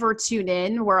friends ever tune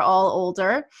in, we're all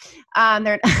older.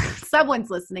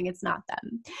 Someone's listening, it's not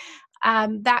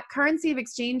them. That currency of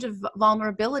exchange of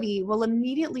vulnerability will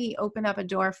immediately open up a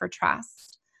door for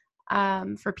trust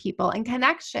for people and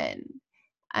connection.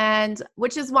 And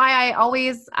which is why I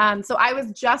always, so I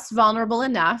was just vulnerable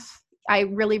enough. I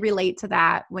really relate to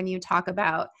that when you talk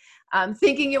about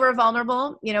thinking you were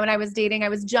vulnerable. When I was dating, I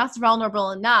was just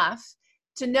vulnerable enough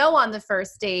to know on the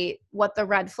first date what the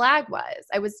red flag was.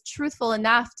 I was truthful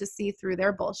enough to see through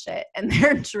their bullshit and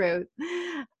their truth.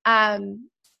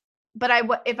 But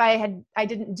I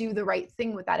didn't do the right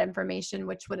thing with that information,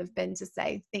 which would have been to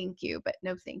say thank you, but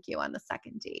no thank you on the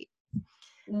second date.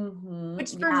 Mm-hmm.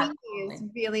 Which for me is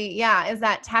really, is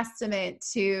that testament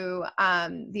to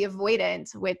the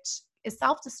avoidant, which is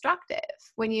self-destructive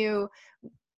when you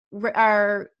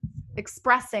are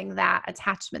expressing that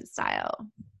attachment style.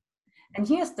 And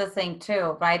here's the thing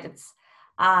too, right?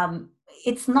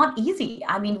 It's not easy.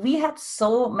 I mean, we had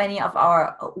so many of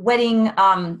our wedding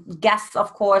guests,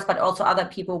 of course, but also other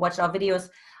people watch our videos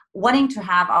wanting to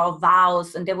have our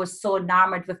vows. And they were so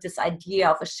enamored with this idea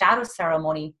of a shadow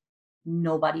ceremony.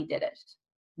 Nobody did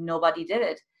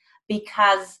it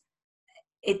because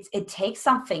it takes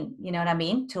something, you know what I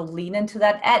mean, to lean into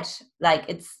that edge. Like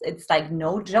it's like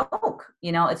no joke,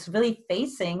 it's really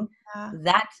facing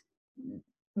that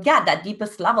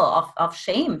deepest level of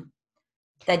shame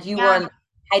that you were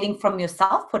hiding from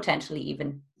yourself potentially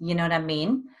even, you know what I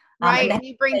mean? Right. And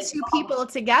you bring two people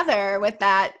together with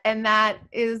that. And that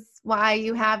is why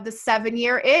you have the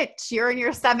 7-year itch. You're in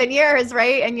your 7 years,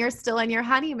 right? And you're still in your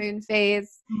honeymoon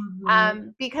phase. Mm-hmm.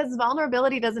 Because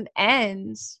vulnerability doesn't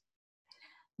end.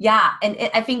 Yeah. And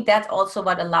I think that's also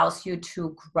what allows you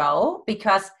to grow,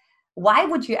 because why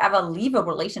would you ever leave a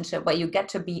relationship where you get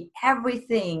to be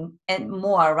everything and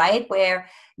more, right? Where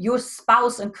your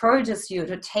spouse encourages you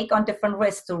to take on different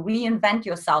risks, to reinvent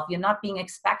yourself. You're not being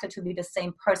expected to be the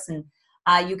same person.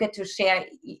 You get to share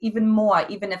even more,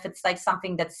 even if it's like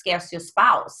something that scares your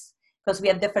spouse, because we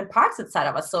have different parts inside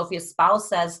of us. So if your spouse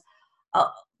says,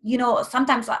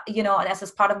 sometimes, there's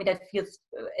this part of me that feels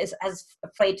is as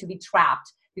afraid to be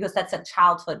trapped because that's a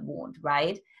childhood wound,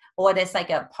 right? Or there's like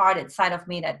a part inside of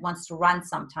me that wants to run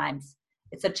sometimes.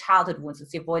 It's a childhood wound.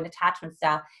 It's the avoidant attachment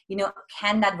style.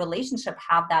 Can that relationship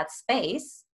have that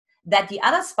space that the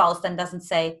other spouse then doesn't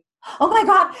say, oh my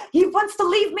God, he wants to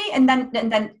leave me. And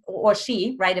then, or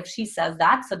she, right? If she says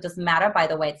that, so it doesn't matter, by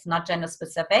the way, it's not gender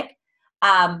specific.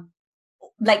 And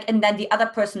then the other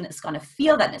person is going to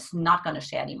feel that it's not going to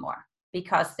share anymore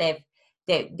because they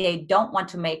don't want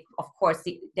to make, of course,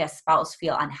 their spouse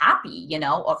feel unhappy,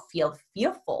 or feel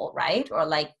fearful, right? Or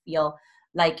feel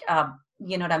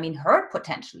hurt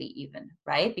potentially even,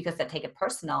 right? Because they take it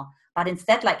personal. But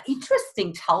instead,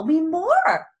 interesting, tell me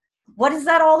more. What is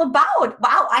that all about?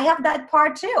 Wow, I have that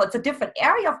part too. It's a different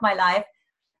area of my life,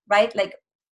 right?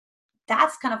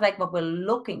 That's kind of what we're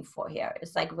looking for here.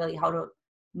 It's really how to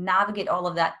navigate all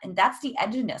of that. And that's the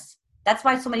edginess. That's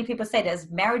why so many people say there's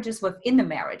marriages within the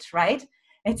marriage, right?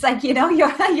 It's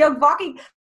you're walking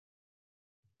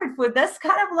with this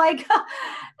kind of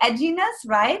edginess,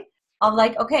 right? Of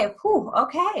okay,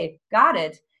 got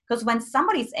it. Because when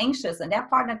somebody's anxious and their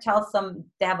partner tells them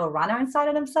they have a runner inside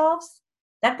of themselves,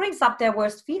 that brings up their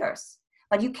worst fears.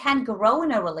 But you can't grow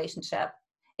in a relationship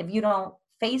if you don't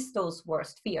face those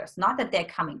worst fears. Not that they're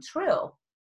coming true,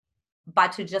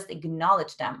 but to just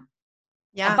acknowledge them.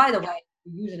 Yeah. And by the way,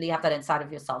 you usually have that inside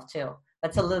of yourself too.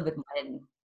 That's a little bit more hidden.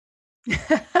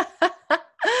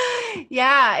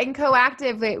 Yeah. In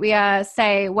Coactive, we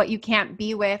say what you can't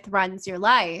be with runs your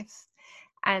life.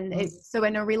 And so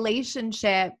in a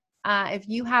relationship, if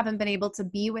you haven't been able to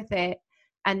be with it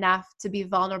enough to be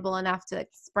vulnerable enough to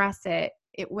express it,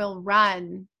 it will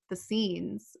run the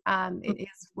scenes. It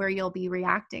is where you'll be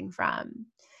reacting from.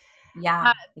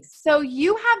 Yeah. So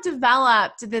you have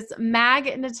developed this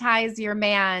Magnetize Your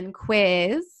Man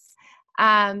quiz.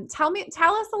 Tell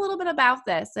us a little bit about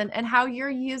this and how you're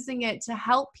using it to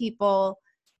help people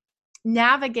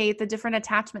navigate the different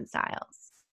attachment styles.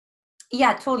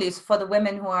 Yeah, totally. It's for the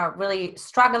women who are really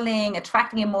struggling,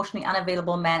 attracting emotionally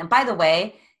unavailable men. And by the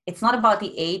way, it's not about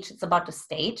the age, it's about the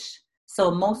stage. So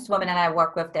most women that I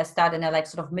work with, they start in their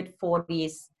sort of mid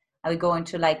 40s. I would go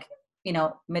into mid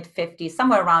 50s,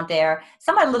 somewhere around there,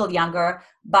 somewhere a little younger.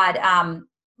 But,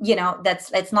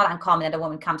 it's not uncommon that a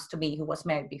woman comes to me who was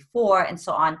married before and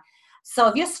so on. So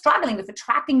if you're struggling with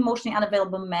attracting emotionally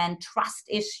unavailable men, trust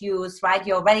issues, right?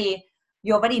 You're already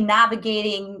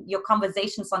navigating your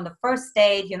conversations on the first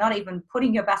date. You're not even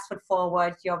putting your best foot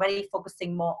forward. You're already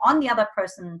focusing more on the other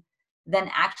person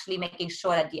than actually making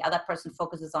sure that the other person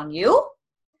focuses on you.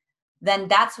 Then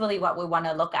that's really what we want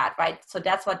to look at, right? So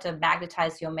that's what the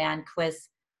Magnetize Your Man quiz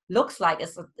looks like,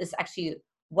 is actually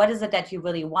what is it that you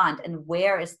really want and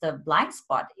where is the blind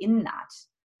spot in that,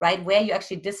 right? Where you're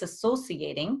actually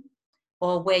disassociating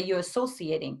or where you're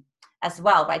associating as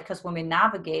well, right? Because when we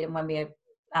navigate and when we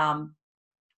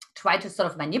try to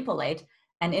sort of manipulate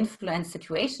and influence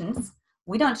situations,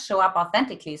 we don't show up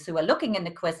authentically. So we're looking in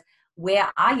the quiz,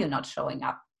 where are you not showing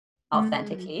up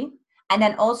authentically? Mm-hmm. And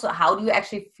then also, how do you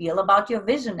actually feel about your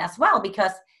vision as well?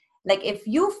 Because if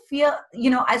you feel,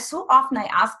 I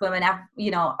ask women,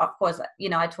 of course,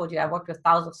 I told you I worked with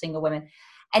thousands of single women.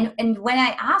 And when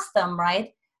I ask them,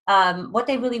 right, what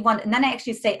they really want, and then I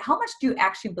actually say, how much do you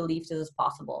actually believe this is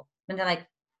possible? And they're like,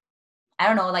 I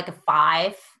don't know, a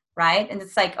 5, right? And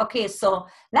it's okay, so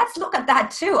let's look at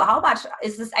that too. How much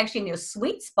is this actually in your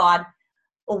sweet spot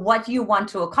or what you want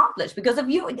to accomplish? Because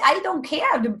I don't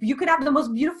care. You could have the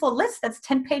most beautiful list that's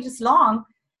 10 pages long.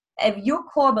 If your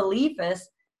core belief is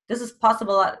this is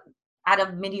possible at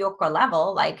a mediocre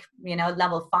level,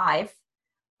 level 5,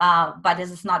 but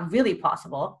this is not really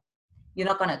possible, you're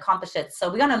not going to accomplish it. So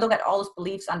we're going to look at all those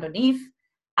beliefs underneath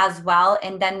as well.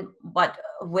 And then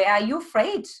where are you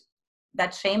afraid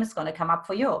that shame is going to come up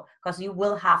for you? Because you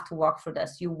will have to work through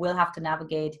this. You will have to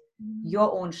navigate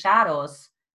your own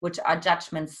shadows, which are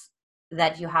judgments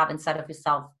that you have inside of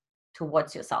yourself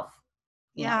towards yourself.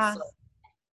 Yeah.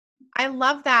 I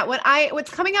love that.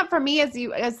 What's coming up for me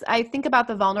as I think about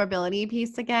the vulnerability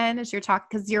piece again, as you're talking,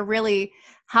 because you're really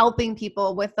helping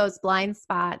people with those blind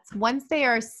spots. Once they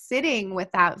are sitting with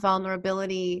that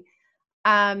vulnerability,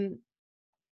 what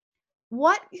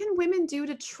can women do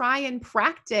to try and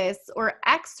practice or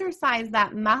exercise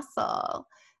that muscle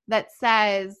that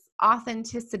says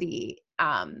authenticity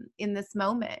in this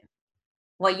moment?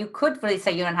 Well, you could really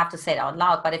say, you don't have to say it out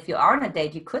loud, but if you are on a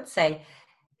date, you could say,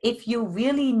 if you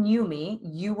really knew me,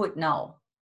 you would know,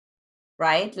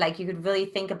 right? You could really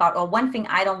think about, or one thing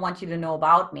I don't want you to know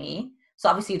about me. So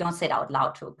obviously you don't say it out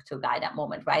loud to a guy that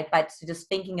moment, right? But just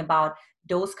thinking about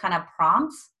those kind of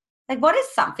prompts, what is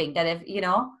something that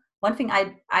one thing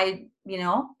I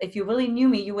if you really knew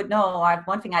me, you would know, or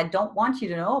one thing I don't want you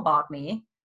to know about me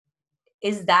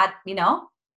is that,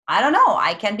 I don't know,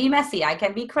 I can be messy, I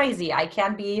can be crazy, I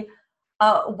can be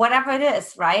whatever it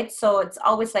is, right? So it's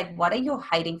always what are you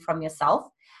hiding from yourself?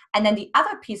 And then the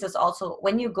other piece is also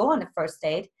when you go on a first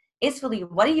date, it's really,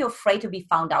 what are you afraid to be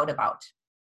found out about?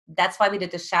 That's why we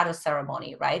did the shadow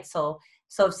ceremony, right? So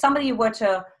if somebody were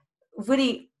to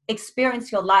really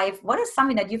experience your life, what is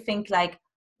something that you think like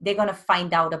they're going to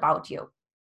find out about you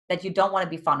that you don't want to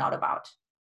be found out about?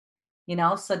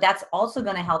 So that's also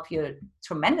going to help you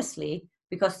tremendously,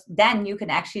 because then you can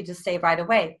actually just say right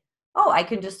away, oh, I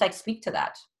can just like speak to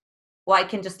that, or I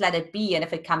can just let it be. And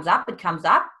if it comes up, it comes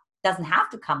up. Doesn't have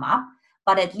to come up,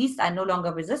 but at least I no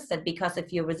longer resist it, because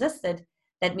if you resist it,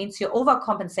 that means you're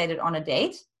overcompensated on a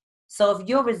date. So if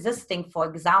you're resisting, for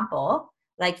example,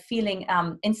 like feeling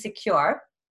insecure,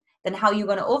 then how you're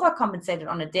going to overcompensate it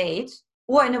on a date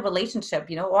or in a relationship,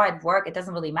 or at work, it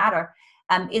doesn't really matter,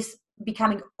 is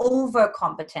becoming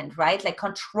overcompetent, right? Like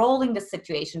controlling the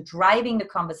situation, driving the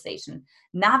conversation,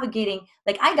 navigating,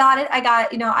 like, I got it,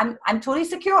 I'm totally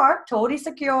secure,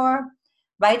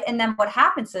 right? And then what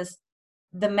happens is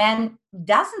the man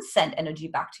doesn't send energy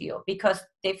back to you because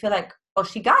they feel like, oh,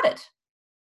 she got it,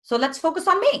 so let's focus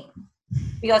on me,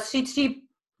 because she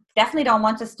definitely don't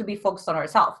want us to be focused on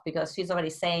herself, because she's already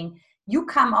saying you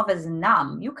come off as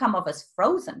numb, you come off as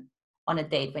frozen on a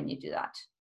date when you do that.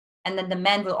 And then the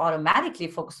man will automatically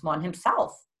focus more on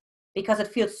himself, because it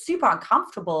feels super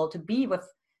uncomfortable to be with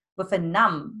a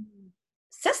numb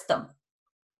system,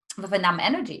 with a numb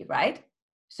energy, right?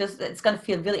 It's going to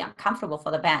feel really uncomfortable for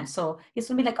the man. So he's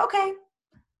going to be like, okay,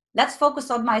 let's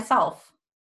focus on myself,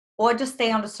 or just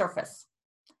stay on the surface.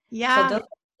 Yeah. So those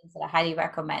are things that I highly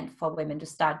recommend for women to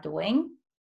start doing,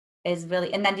 is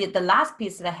really. And then the last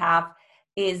piece that I have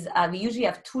is we usually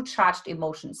have two charged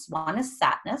emotions. One is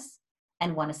sadness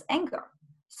and one is anger.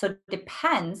 So it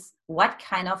depends what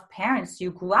kind of parents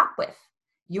you grew up with.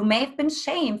 You may have been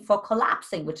shamed for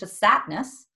collapsing, which is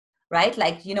sadness, right?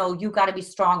 Like, you got to be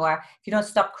strong, or if you don't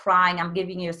stop crying, I'm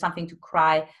giving you something to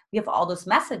cry. We have all those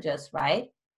messages, right?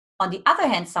 On the other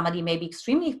hand, somebody may be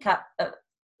extremely,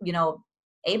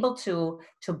 able to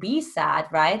be sad,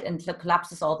 right? And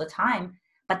collapses all the time,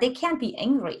 but they can't be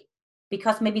angry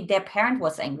because maybe their parent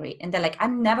was angry and they're like,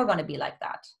 I'm never going to be like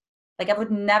that. Like, I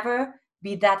would never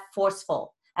be that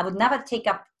forceful. I would never take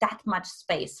up that much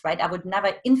space, right? I would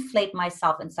never inflate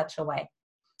myself in such a way.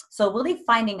 So really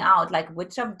finding out like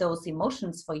which of those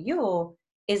emotions for you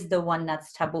is the one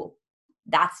that's taboo.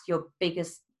 That's your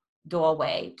biggest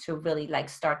doorway to really like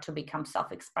start to become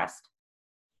self-expressed.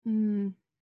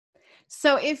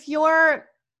 So if your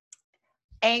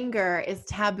anger is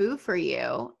taboo for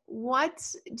you, what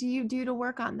do you do to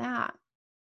work on that?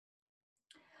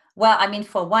 Well, I mean,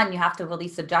 for one, you have to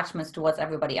release the judgments towards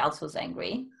everybody else who's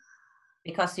angry,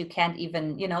 because you can't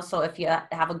even, so if you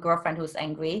have a girlfriend who's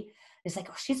angry, it's like,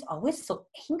 oh, she's always so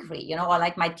angry, or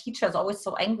like my teacher is always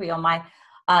so angry, or my,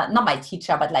 not my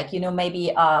teacher, but like,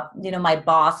 maybe, my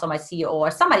boss or my CEO or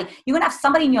somebody. You're going to have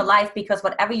somebody in your life, because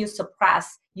whatever you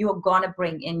suppress, you're going to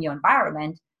bring in your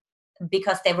environment,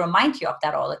 because they remind you of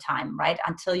that all the time, right?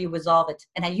 Until you resolve it.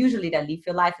 And then usually they leave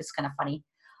your life. It's kind of funny.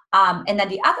 And then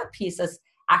the other piece is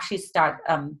actually start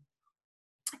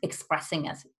expressing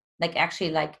it, like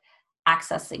actually like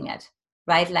accessing it,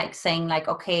 right? Like saying like,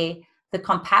 okay, the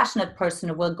compassionate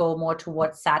person will go more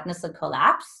towards sadness and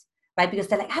collapse, right? Because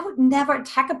they're like, I would never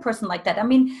attack a person like that. I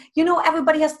mean,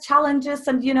 everybody has challenges,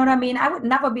 and you know what I mean? I would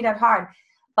never be that hard.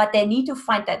 But they need to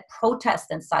find that protest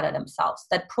inside of themselves,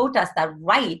 that protest, that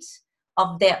right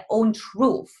of their own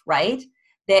truth, right?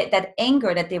 That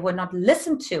anger that they were not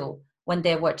listened to when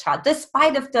they were a child,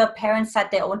 despite if the parents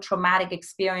had their own traumatic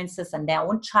experiences and their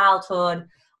own childhood,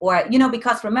 or,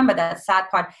 because remember that sad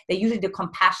part, they're usually the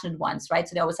compassionate ones, right?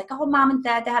 So they're always like, oh, mom and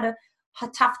dad, they had a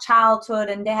tough childhood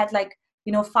and they had like,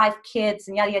 5 kids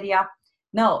and yada, yada, yada.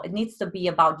 No, it needs to be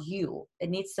about you. It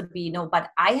needs to be,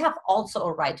 but I have also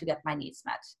a right to get my needs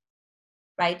met,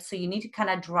 right? So you need to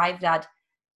kind of drive that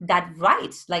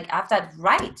right, like after that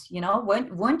right,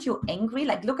 weren't you angry?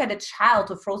 Like, look at a child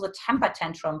who throws a temper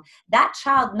tantrum. That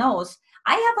child knows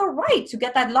I have a right to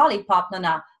get that lollipop.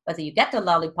 No, whether you get the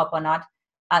lollipop or not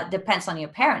depends on your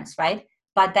parents, right?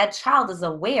 But that child is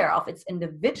aware of its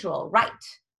individual right.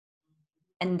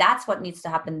 And that's what needs to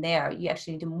happen there. You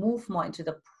actually need to move more into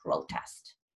the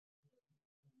protest.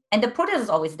 And the protest is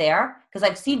always there, because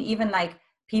I've seen even like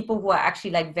people who are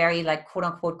actually like very like quote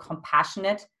unquote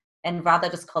compassionate and rather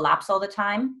just collapse all the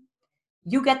time.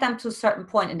 You get them to a certain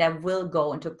point and they will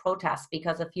go into protest,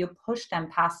 because if you push them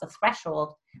past the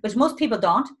threshold, which most people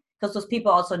don't, because those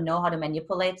people also know how to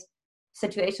manipulate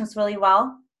situations really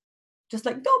well. Just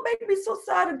like, don't make me so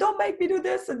sad and don't make me do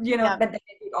this. And, but they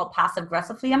do it all passive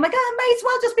aggressively. I'm like, I may as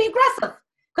well just be aggressive,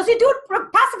 because you do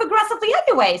it passive aggressively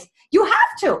anyways. You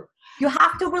have to. You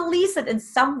have to release it in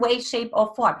some way, shape,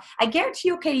 or form. I guarantee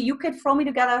you, Katie, you could throw me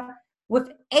together with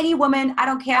any woman. I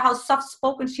don't care how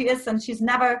soft-spoken she is, and she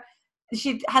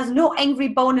has no angry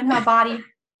bone in her body.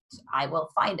 I will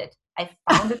find it. I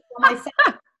found it for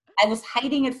myself. I was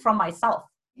hiding it from myself.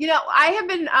 I have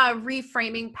been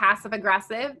reframing passive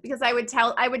aggressive, because I would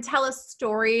tell a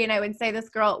story and I would say this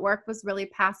girl at work was really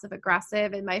passive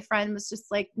aggressive, and my friend was just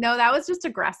like, no, that was just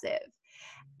aggressive.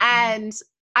 And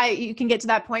you can get to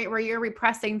that point where you're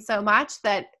repressing so much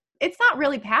that it's not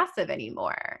really passive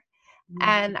anymore.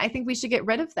 And I think we should get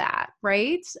rid of that,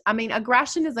 right? I mean,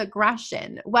 aggression is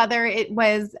aggression. Whether it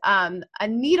was a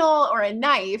needle or a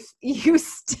knife, you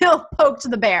still poked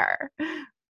the bear.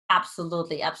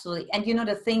 Absolutely, absolutely. And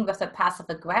the thing with the passive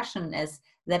aggression is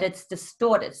that it's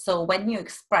distorted. So when you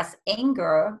express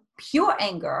anger, pure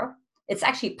anger, it's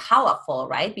actually powerful,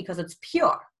 right? Because it's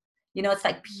pure. It's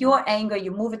like pure anger,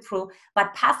 you move it through,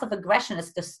 but passive aggression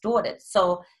is distorted.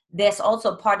 So there's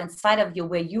also a part inside of you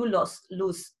where you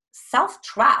lose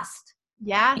self-trust.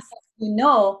 Yes.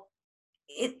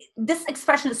 This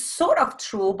expression is sort of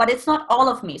true, but it's not all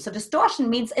of me. So distortion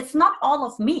means it's not all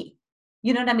of me.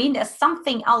 You know what I mean? There's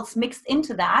something else mixed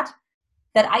into that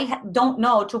I don't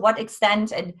know to what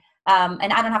extent, and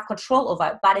I don't have control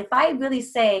over. But if I really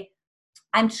say,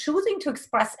 I'm choosing to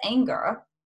express anger,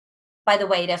 by the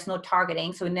way, there's no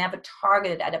targeting, so we never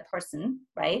targeted at a person,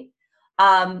 right?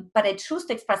 But I choose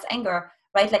to express anger,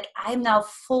 right? Like I'm now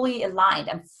fully aligned.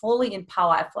 I'm fully in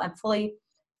power. I'm fully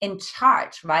in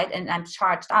charge, right? And I'm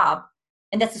charged up.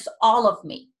 And this is all of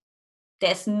me.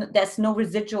 There's no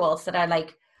residuals that are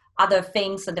like other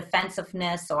things, the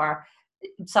defensiveness or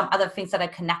some other things that are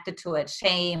connected to it,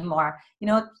 shame, or,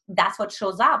 that's what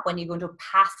shows up when you go into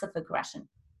passive aggression,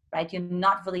 right? You're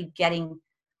not really getting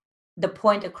the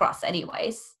point across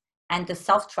anyways. And the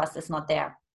self-trust is not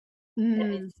there.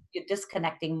 You're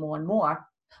disconnecting more and more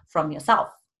from yourself.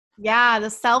 Yeah, the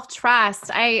self-trust.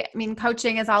 I mean,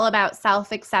 coaching is all about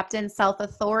self-acceptance,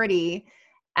 self-authority,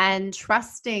 and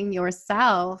trusting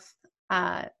yourself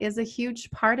is a huge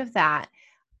part of that.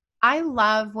 I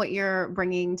love what you're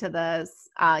bringing to this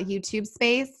YouTube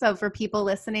space. So for people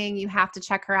listening, you have to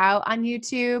check her out on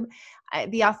YouTube.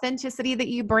 The authenticity that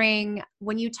you bring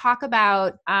when you talk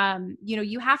about,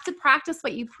 you have to practice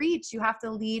what you preach. You have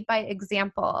to lead by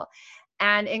example.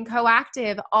 And in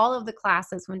Coactive, all of the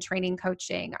classes when training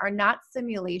coaching are not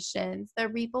simulations. They're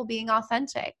people being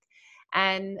authentic.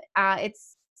 And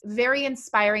it's very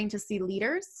inspiring to see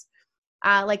leaders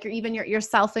like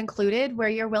yourself included, where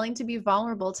you're willing to be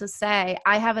vulnerable to say,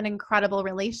 I have an incredible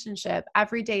relationship.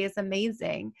 Every day is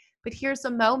amazing. But here's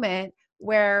a moment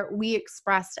where we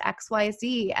expressed X, Y,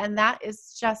 Z. And that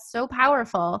is just so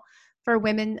powerful for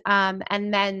women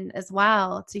and men as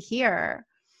well to hear.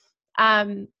 How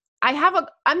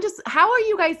are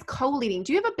you guys co-leading?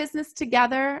 Do you have a business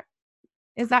together?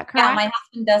 Is that correct? Yeah, my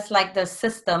husband does like the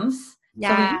systems.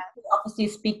 Yeah. So we obviously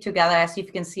speak together, as you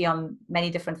can see on many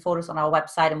different photos on our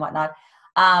website and whatnot.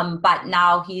 But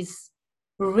now he's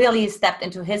really stepped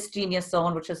into his genius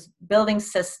zone, which is building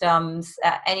systems,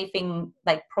 anything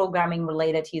like programming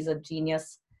related. He's a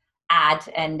genius at,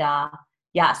 and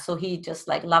so he just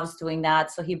like loves doing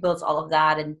that. So he builds all of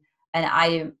that, and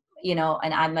I,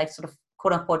 and I'm like sort of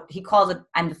quote unquote, he calls it,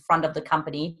 I'm the front of the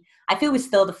company. I feel we're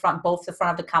still both the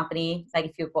front of the company. Like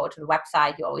if you go to the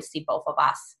website, you always see both of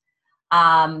us.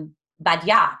 But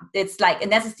yeah, it's like,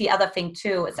 and this is the other thing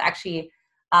too. It's actually,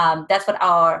 that's what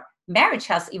our marriage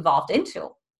has evolved into,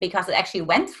 because it actually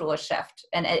went through a shift,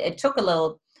 and it took a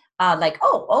little, like,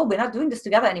 oh, we're not doing this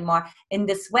together anymore in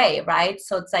this way. Right.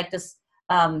 So it's like this,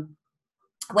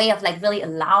 way of like really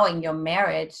allowing your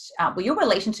marriage, your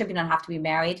relationship, you don't have to be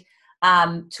married,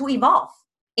 to evolve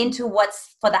into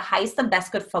what's for the highest and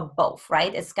best good for both.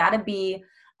 Right. It's gotta be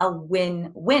a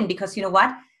win-win, because you know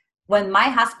what? When my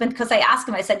husband, because I asked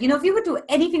him, I said, if you could do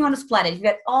anything on this planet, if you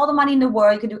had all the money in the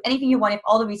world, you could do anything you want, if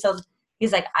all the resources,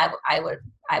 he's like, I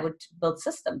would build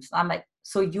systems. I'm like,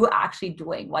 so you're actually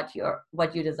doing what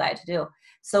you desire to do.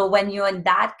 So when you're in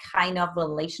that kind of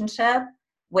relationship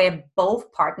where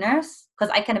both partners, because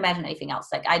I can't imagine anything else.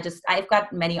 Like I've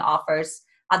got many offers,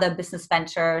 other business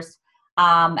ventures.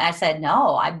 And I said,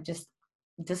 no,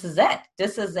 this is it.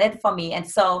 This is it for me. And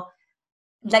so,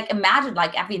 like, imagine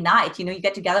like every night, you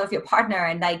get together with your partner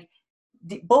and like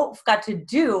both got to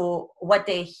do what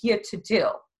they're here to do.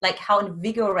 Like how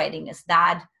invigorating is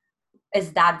that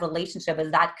relationship, is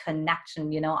that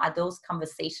connection, are those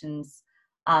conversations?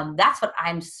 That's what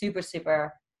I'm super,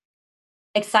 super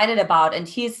excited about. And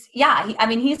he's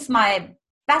my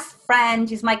best friend.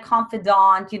 He's my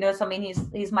confidant, so I mean,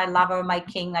 he's my lover, my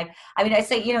king. Like, I mean, I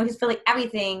say, he's really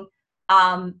everything.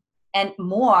 and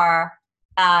more,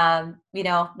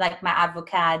 like my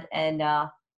advocate. And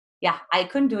I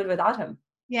couldn't do it without him.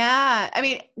 Yeah. I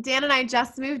mean, Dan and I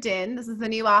just moved in. This is the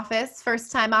new office,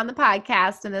 first time on the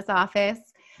podcast in this office.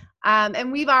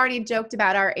 And we've already joked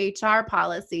about our HR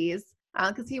policies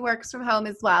because he works from home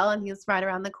as well, and he's right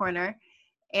around the corner.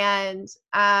 And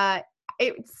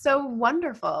it's so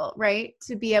wonderful, right,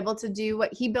 to be able to do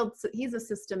what he builds. He's a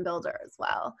system builder as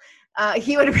well.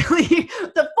 He would really,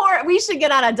 we should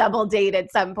get on a double date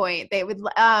at some point. They would,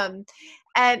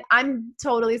 and I'm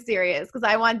totally serious because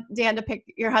I want Dan to pick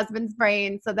your husband's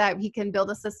brain so that he can build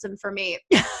a system for me.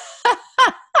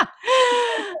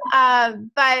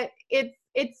 But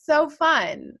it's so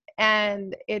fun,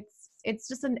 and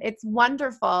it's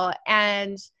wonderful.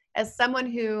 And as someone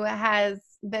who has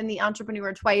been the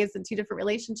entrepreneur twice in 2 different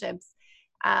relationships,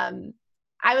 I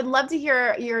would love to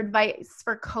hear your advice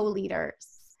for co-leaders,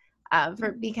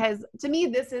 because to me,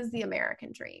 this is the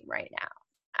American dream right now.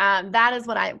 That is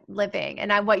what I'm living,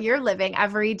 and what you're living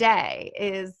every day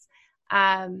is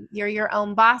you're your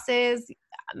own bosses.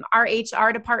 Our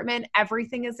HR department,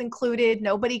 everything is included.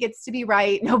 Nobody gets to be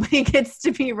right. Nobody gets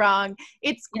to be wrong.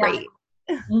 It's great.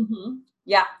 Yeah,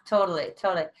 yeah, totally.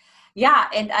 Yeah.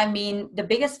 And I mean, the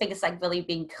biggest thing is like really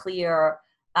being clear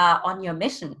on your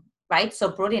mission, right? So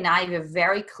Brody and I were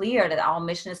very clear that our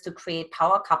mission is to create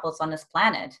power couples on this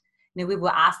planet. You know, we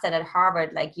were asked that at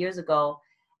Harvard like years ago,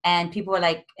 and people were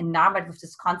like enamored with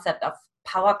this concept of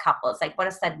power couples. Like, what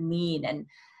does that mean? And,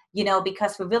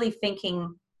 because we're really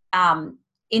thinking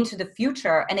into the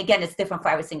future. And again, it's different for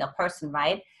every single person,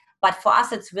 right? But for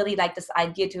us, it's really like this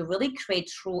idea to really create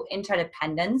true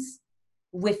interdependence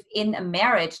within a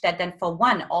marriage that then, for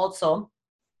one, also,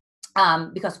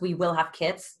 because we will have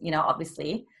kids,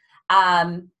 obviously,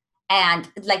 and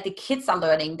like the kids are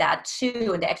learning that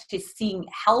too, and they're actually seeing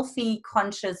healthy,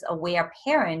 conscious, aware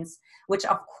parents, which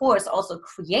of course also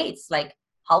creates like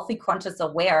healthy, conscious,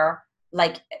 aware,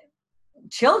 like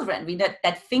children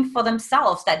that think for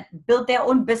themselves, that build their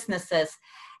own businesses.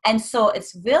 And so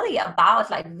it's really about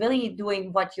like really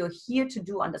doing what you're here to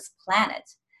do on this planet,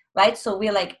 right? So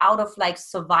we're like out of like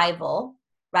survival,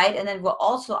 right? And then we're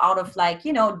also out of like,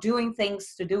 doing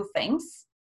things to do things,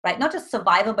 right? Not just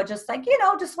survival, but just like,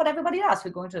 just what everybody does.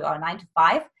 We're going to our 9 to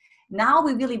 5. Now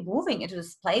we're really moving into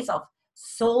this place of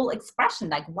soul expression.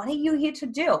 Like, what are you here to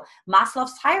do?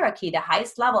 Maslow's hierarchy, the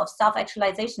highest level of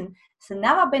self-actualization, has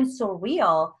never been so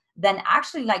real than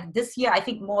actually like this year. I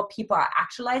think more people are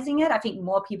actualizing it. I think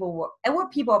more people were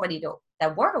people already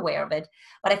that were aware of it.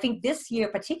 But I think this year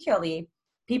particularly,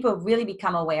 people really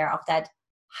become aware of that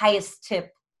highest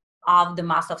tip of the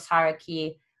Maslow's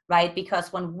hierarchy, right?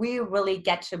 Because when we really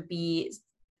get to be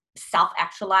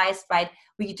self-actualized, right,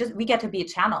 we get to be a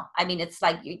channel. I mean, it's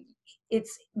like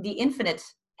it's the infinite.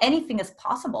 Anything is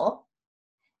possible.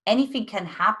 Anything can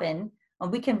happen,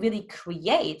 and we can really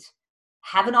create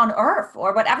heaven on earth,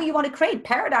 or whatever you want to create,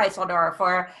 paradise on earth,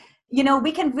 or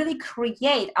we can really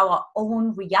create our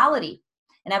own reality.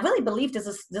 And I really believe this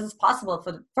is possible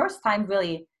for the first time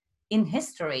really in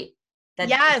history.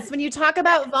 Yes, when you talk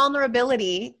about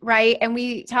vulnerability, right, and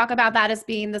we talk about that as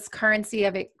being this currency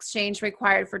of exchange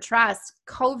required for trust,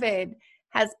 COVID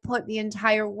has put the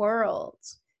entire world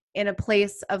in a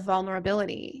place of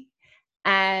vulnerability.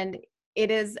 And it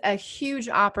is a huge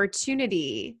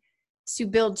opportunity to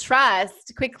build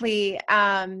trust quickly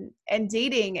and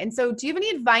dating. And so do you have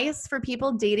any advice for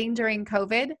people dating during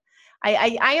COVID?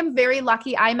 I am very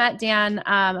lucky. I met Dan,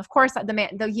 of course,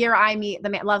 the year I meet the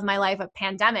love of my life, a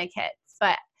pandemic hits,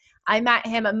 but I met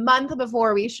him a month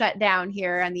before we shut down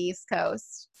here on the East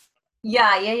Coast.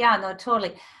 Yeah, no,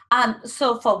 totally.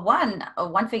 So for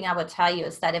one thing I would tell you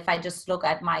is that if I just look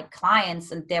at my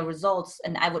clients and their results,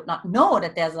 and I would not know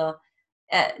that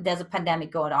there's a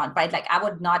pandemic going on, right? Like I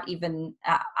would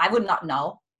not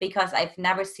know, because I've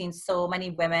never seen so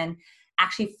many women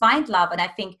actually find love. And I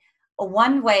think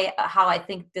one way how I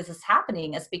think this is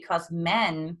happening is because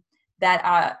men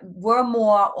that were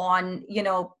more on,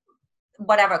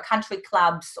 whatever country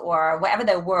clubs or wherever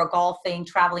they were, golfing,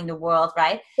 traveling the world,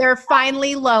 right? They're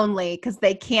finally lonely because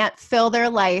they can't fill their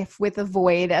life with a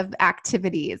void of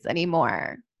activities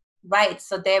anymore. Right.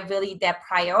 So their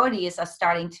priorities are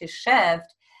starting to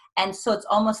shift. And so it's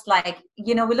almost like,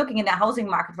 we're looking in the housing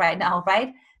market right now,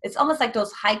 right? It's almost like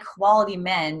those high quality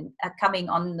men are coming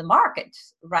on the market,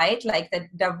 right? Like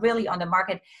they're really on the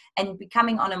market and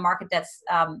becoming on a market that's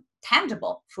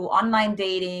tangible through online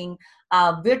dating,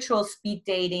 virtual speed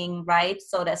dating, right?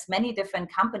 So there's many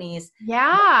different companies.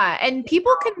 Yeah. And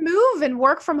people can move and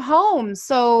work from home.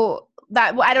 So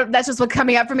that's just what's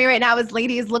coming up for me right now is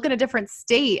ladies look at a different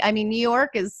state. I mean, New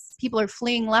York people are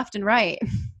fleeing left and right.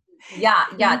 Yeah,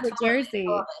 yeah, New Jersey.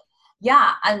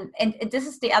 yeah. And this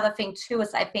is the other thing too,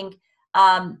 is I think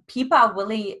people are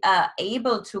really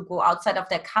able to go outside of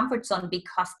their comfort zone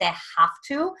because they have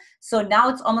to. So now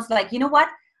it's almost like, you know what?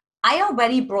 I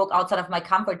already broke outside of my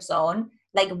comfort zone.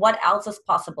 Like, what else is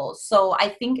possible? So I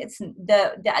think it's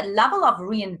the level of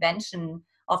reinvention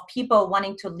of people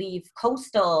wanting to leave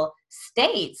coastal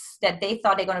states that they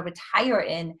thought they're going to retire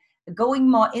in, going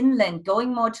more inland,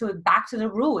 going more to back to the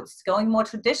roots, going more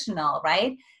traditional,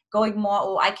 right? Going more,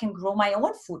 oh, I can grow my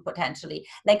own food potentially.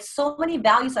 Like, so many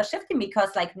values are shifting because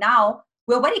like now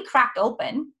we're already cracked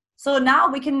open. So now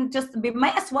we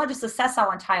might as well just assess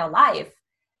our entire life.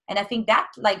 And I think that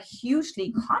like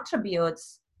hugely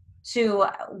contributes to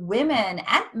women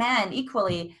and men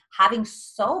equally having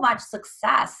so much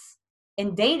success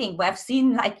in dating. Where I've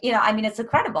seen like, you know, I mean, it's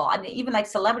incredible. I mean, even like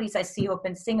celebrities I see who've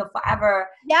been single forever,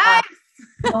 Yes.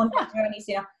 known their journeys,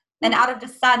 you know, and out of the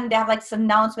sudden they have like some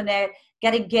announcement, they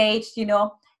get engaged, you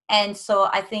know. And so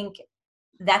I think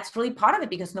that's really part of it,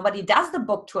 because nobody does the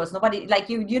book tours. Nobody, like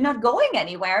you're not going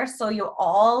anywhere. So you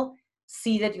all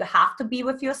see that you have to be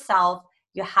with yourself.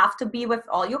 You have to be with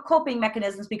all your coping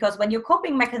mechanisms, because when your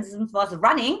coping mechanisms was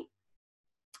running,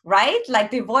 right?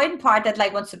 Like the avoidant part that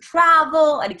like wants to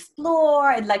travel and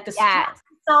explore and like distract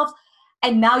themselves.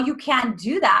 And now you can't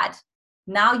do that.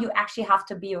 Now you actually have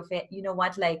to be with it. You know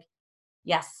what? Like,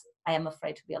 yes, I am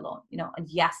afraid to be alone, you know, and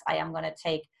yes, I am going to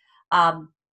take,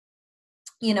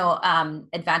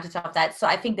 advantage of that. So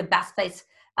I think the best place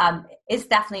is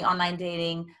definitely online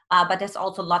dating, but there's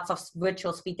also lots of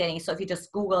virtual speed dating. So if you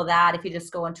just Google that, if you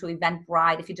just go into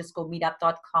Eventbrite, if you just go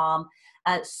meetup.com,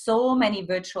 so many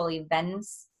virtual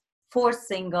events for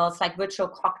singles, like virtual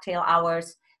cocktail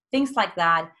hours, things like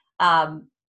that,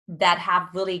 that have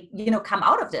really, you know, come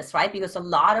out of this, right? Because a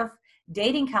lot of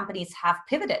dating companies have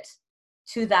pivoted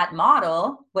to that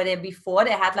model where before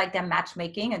they had like their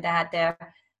matchmaking and they had their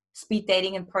speed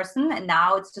dating in person, and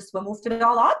now it's just we're moved to it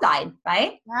all online,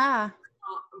 right? Yeah.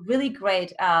 Really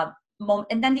great moment.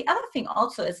 And then the other thing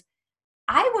also is,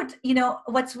 I would, you know,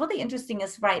 what's really interesting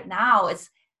is right now is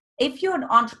if you're an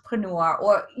entrepreneur,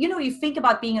 or, you know, you think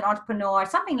about being an entrepreneur,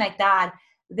 something like that,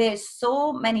 there's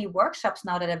so many workshops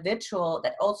now that are virtual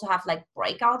that also have like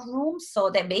breakout rooms. So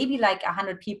there may be like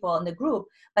 100 people in the group,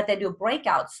 but they do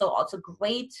breakouts. So also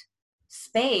great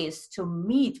space to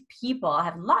meet people. I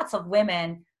have lots of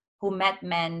women who met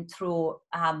men through,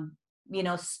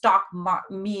 stock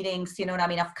meetings, you know what I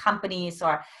mean, of companies,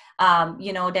 or,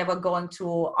 they were going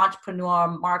to entrepreneur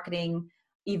marketing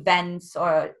events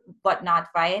or whatnot,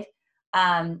 right?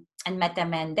 And met their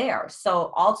men there.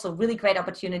 So also really great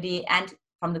opportunity, and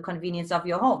from the convenience of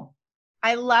your home.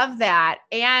 I love that.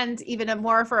 And even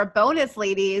more for a bonus,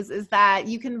 ladies, is that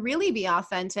you can really be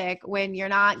authentic when you're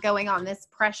not going on this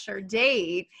pressure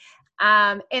date,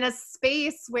 in a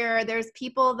space where there's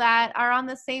people that are on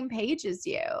the same page as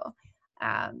you.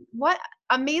 What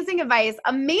amazing advice,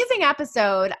 amazing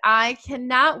episode. I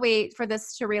cannot wait for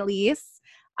this to release.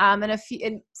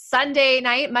 In Sunday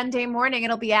night, Monday morning,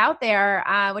 it'll be out there,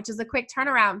 which is a quick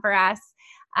turnaround for us.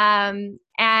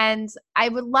 And I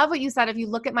would love what you said. If you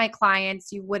look at my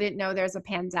clients, you wouldn't know there's a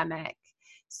pandemic.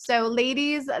 So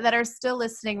ladies that are still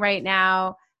listening right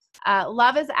now,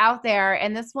 love is out there,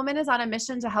 and this woman is on a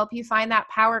mission to help you find that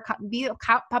be a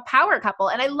power couple.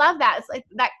 And I love that. It's like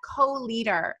that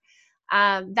co-leader.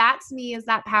 That to me is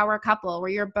that power couple where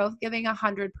you're both giving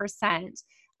 100%.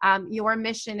 Your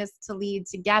mission is to lead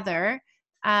together,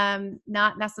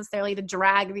 not necessarily to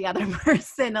drag the other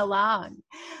person along.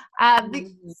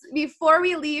 Before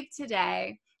we leave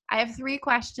today, I have 3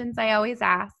 questions I always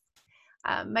ask.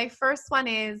 My first one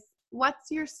is,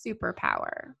 what's your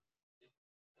superpower?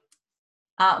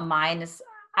 Mine is,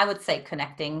 I would say,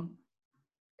 connecting,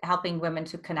 helping women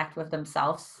to connect with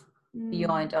themselves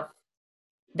beyond of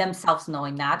themselves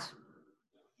knowing that.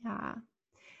 Yeah.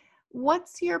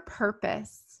 What's your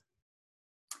purpose?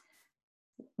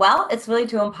 Well, it's really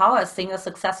to empower single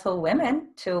successful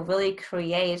women to really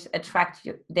attract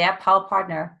their power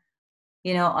partner,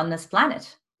 you know, on this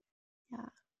planet. Yeah.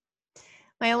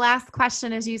 My last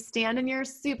question, as you stand in your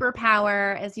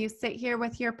superpower, as you sit here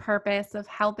with your purpose of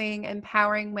helping,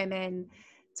 empowering women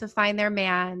to find their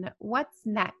man, what's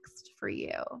next for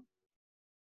you?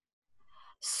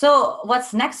 So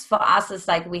what's next for us is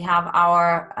like we have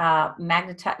our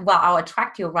our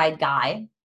Attract Your Right Guy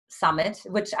Summit,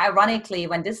 which ironically,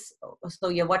 so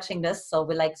you're watching this, so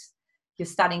you're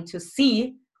starting to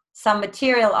see some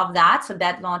material of that. So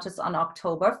that launches on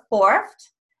October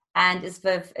 4th and is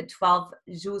with 12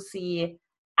 juicy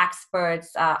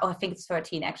experts. I think it's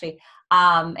 13 actually.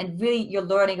 And really you're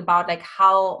learning about like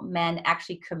how men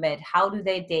actually commit. How do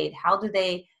they date? How do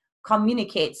they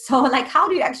communicate. So like, how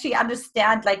do you actually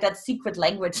understand like that secret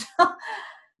language,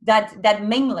 that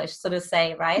Minglish, so to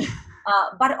say, right?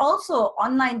 But also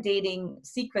online dating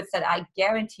secrets that I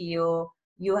guarantee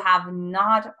you have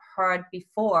not heard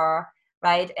before,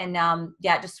 right? And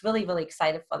yeah, just really, really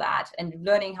excited for that, and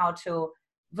learning how to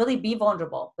really be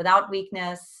vulnerable without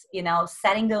weakness,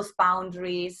 setting those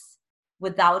boundaries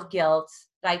without guilt,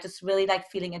 like just really like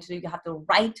feeling into you have the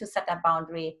right to set that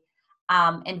boundary,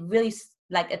 and really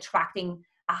like attracting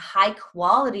a high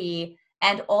quality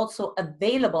and also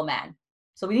available man.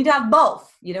 So we need to have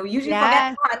both, we usually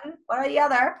forget one or the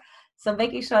other. So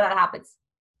making sure that happens.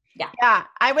 Yeah,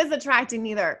 I was attracting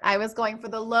neither. I was going for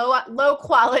the low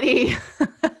quality,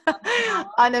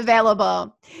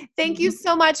 unavailable. Thank you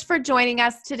so much for joining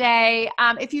us today.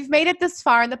 If you've made it this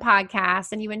far in the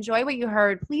podcast and you enjoy what you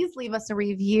heard, please leave us a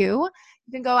review.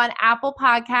 You can go on Apple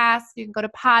Podcasts. You can go to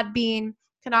Podbean. You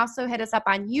can also hit us up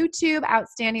on YouTube,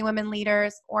 Outstanding Women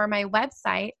Leaders, or my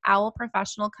website, Owl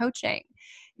Professional Coaching.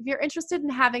 If you're interested in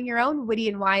having your own witty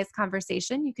and wise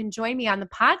conversation, you can join me on the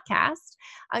podcast.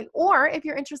 Or if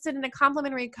you're interested in a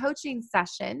complimentary coaching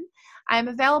session, I'm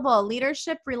available.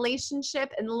 Leadership,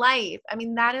 relationship, and life. I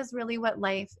mean, that is really what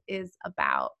life is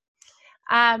about.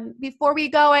 Before we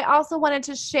go, I also wanted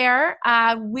to share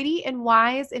Witty and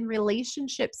Wise in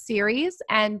Relationship series,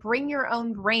 and Bring Your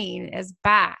Own Brain is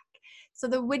back. So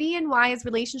the Witty and Wise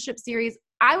Relationship series,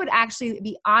 I would actually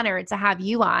be honored to have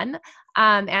you on,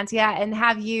 Antia, and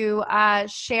have you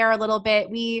share a little bit.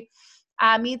 We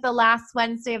meet the last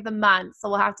Wednesday of the month, so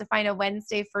we'll have to find a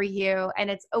Wednesday for you, and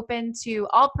it's open to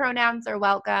all pronouns are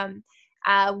welcome.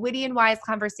 Witty and Wise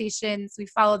conversations. We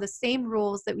follow the same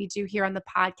rules that we do here on the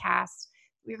podcast.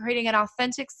 We're creating an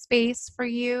authentic space for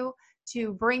you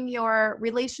to bring your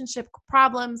relationship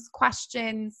problems,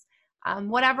 questions,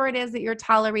 whatever it is that you're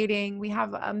tolerating. We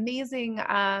have an amazing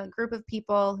group of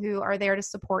people who are there to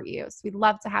support you. So we'd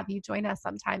love to have you join us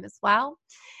sometime as well.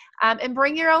 And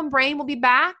Bring Your Own Brain will be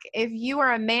back. If you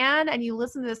are a man and you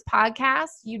listen to this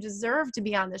podcast, you deserve to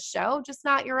be on this show, just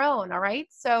not your own. All right.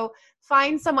 So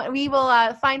find someone. We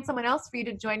will find someone else for you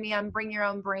to join me on Bring Your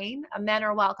Own Brain. Men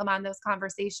are welcome on those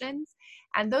conversations.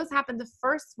 And those happen the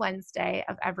first Wednesday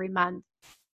of every month.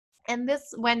 And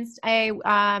this Wednesday,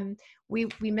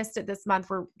 we missed it this month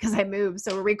because I moved,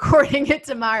 so we're recording it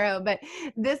tomorrow. But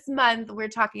this month, we're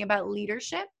talking about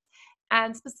leadership,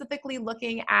 and specifically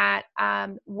looking at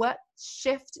what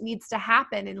shift needs to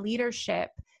happen in leadership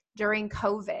during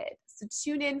COVID. So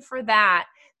tune in for that.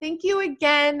 Thank you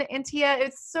again, Antia.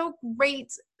 It's so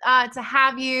great to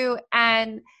have you.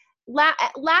 And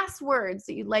last words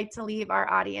that you'd like to leave our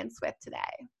audience with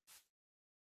today.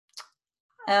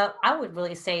 I would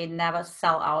really say never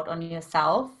sell out on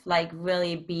yourself. Like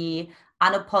really be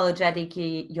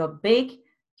unapologetically your big,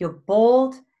 your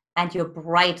bold, and your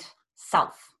bright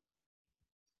self.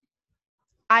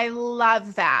 I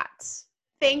love that.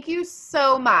 Thank you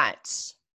so much.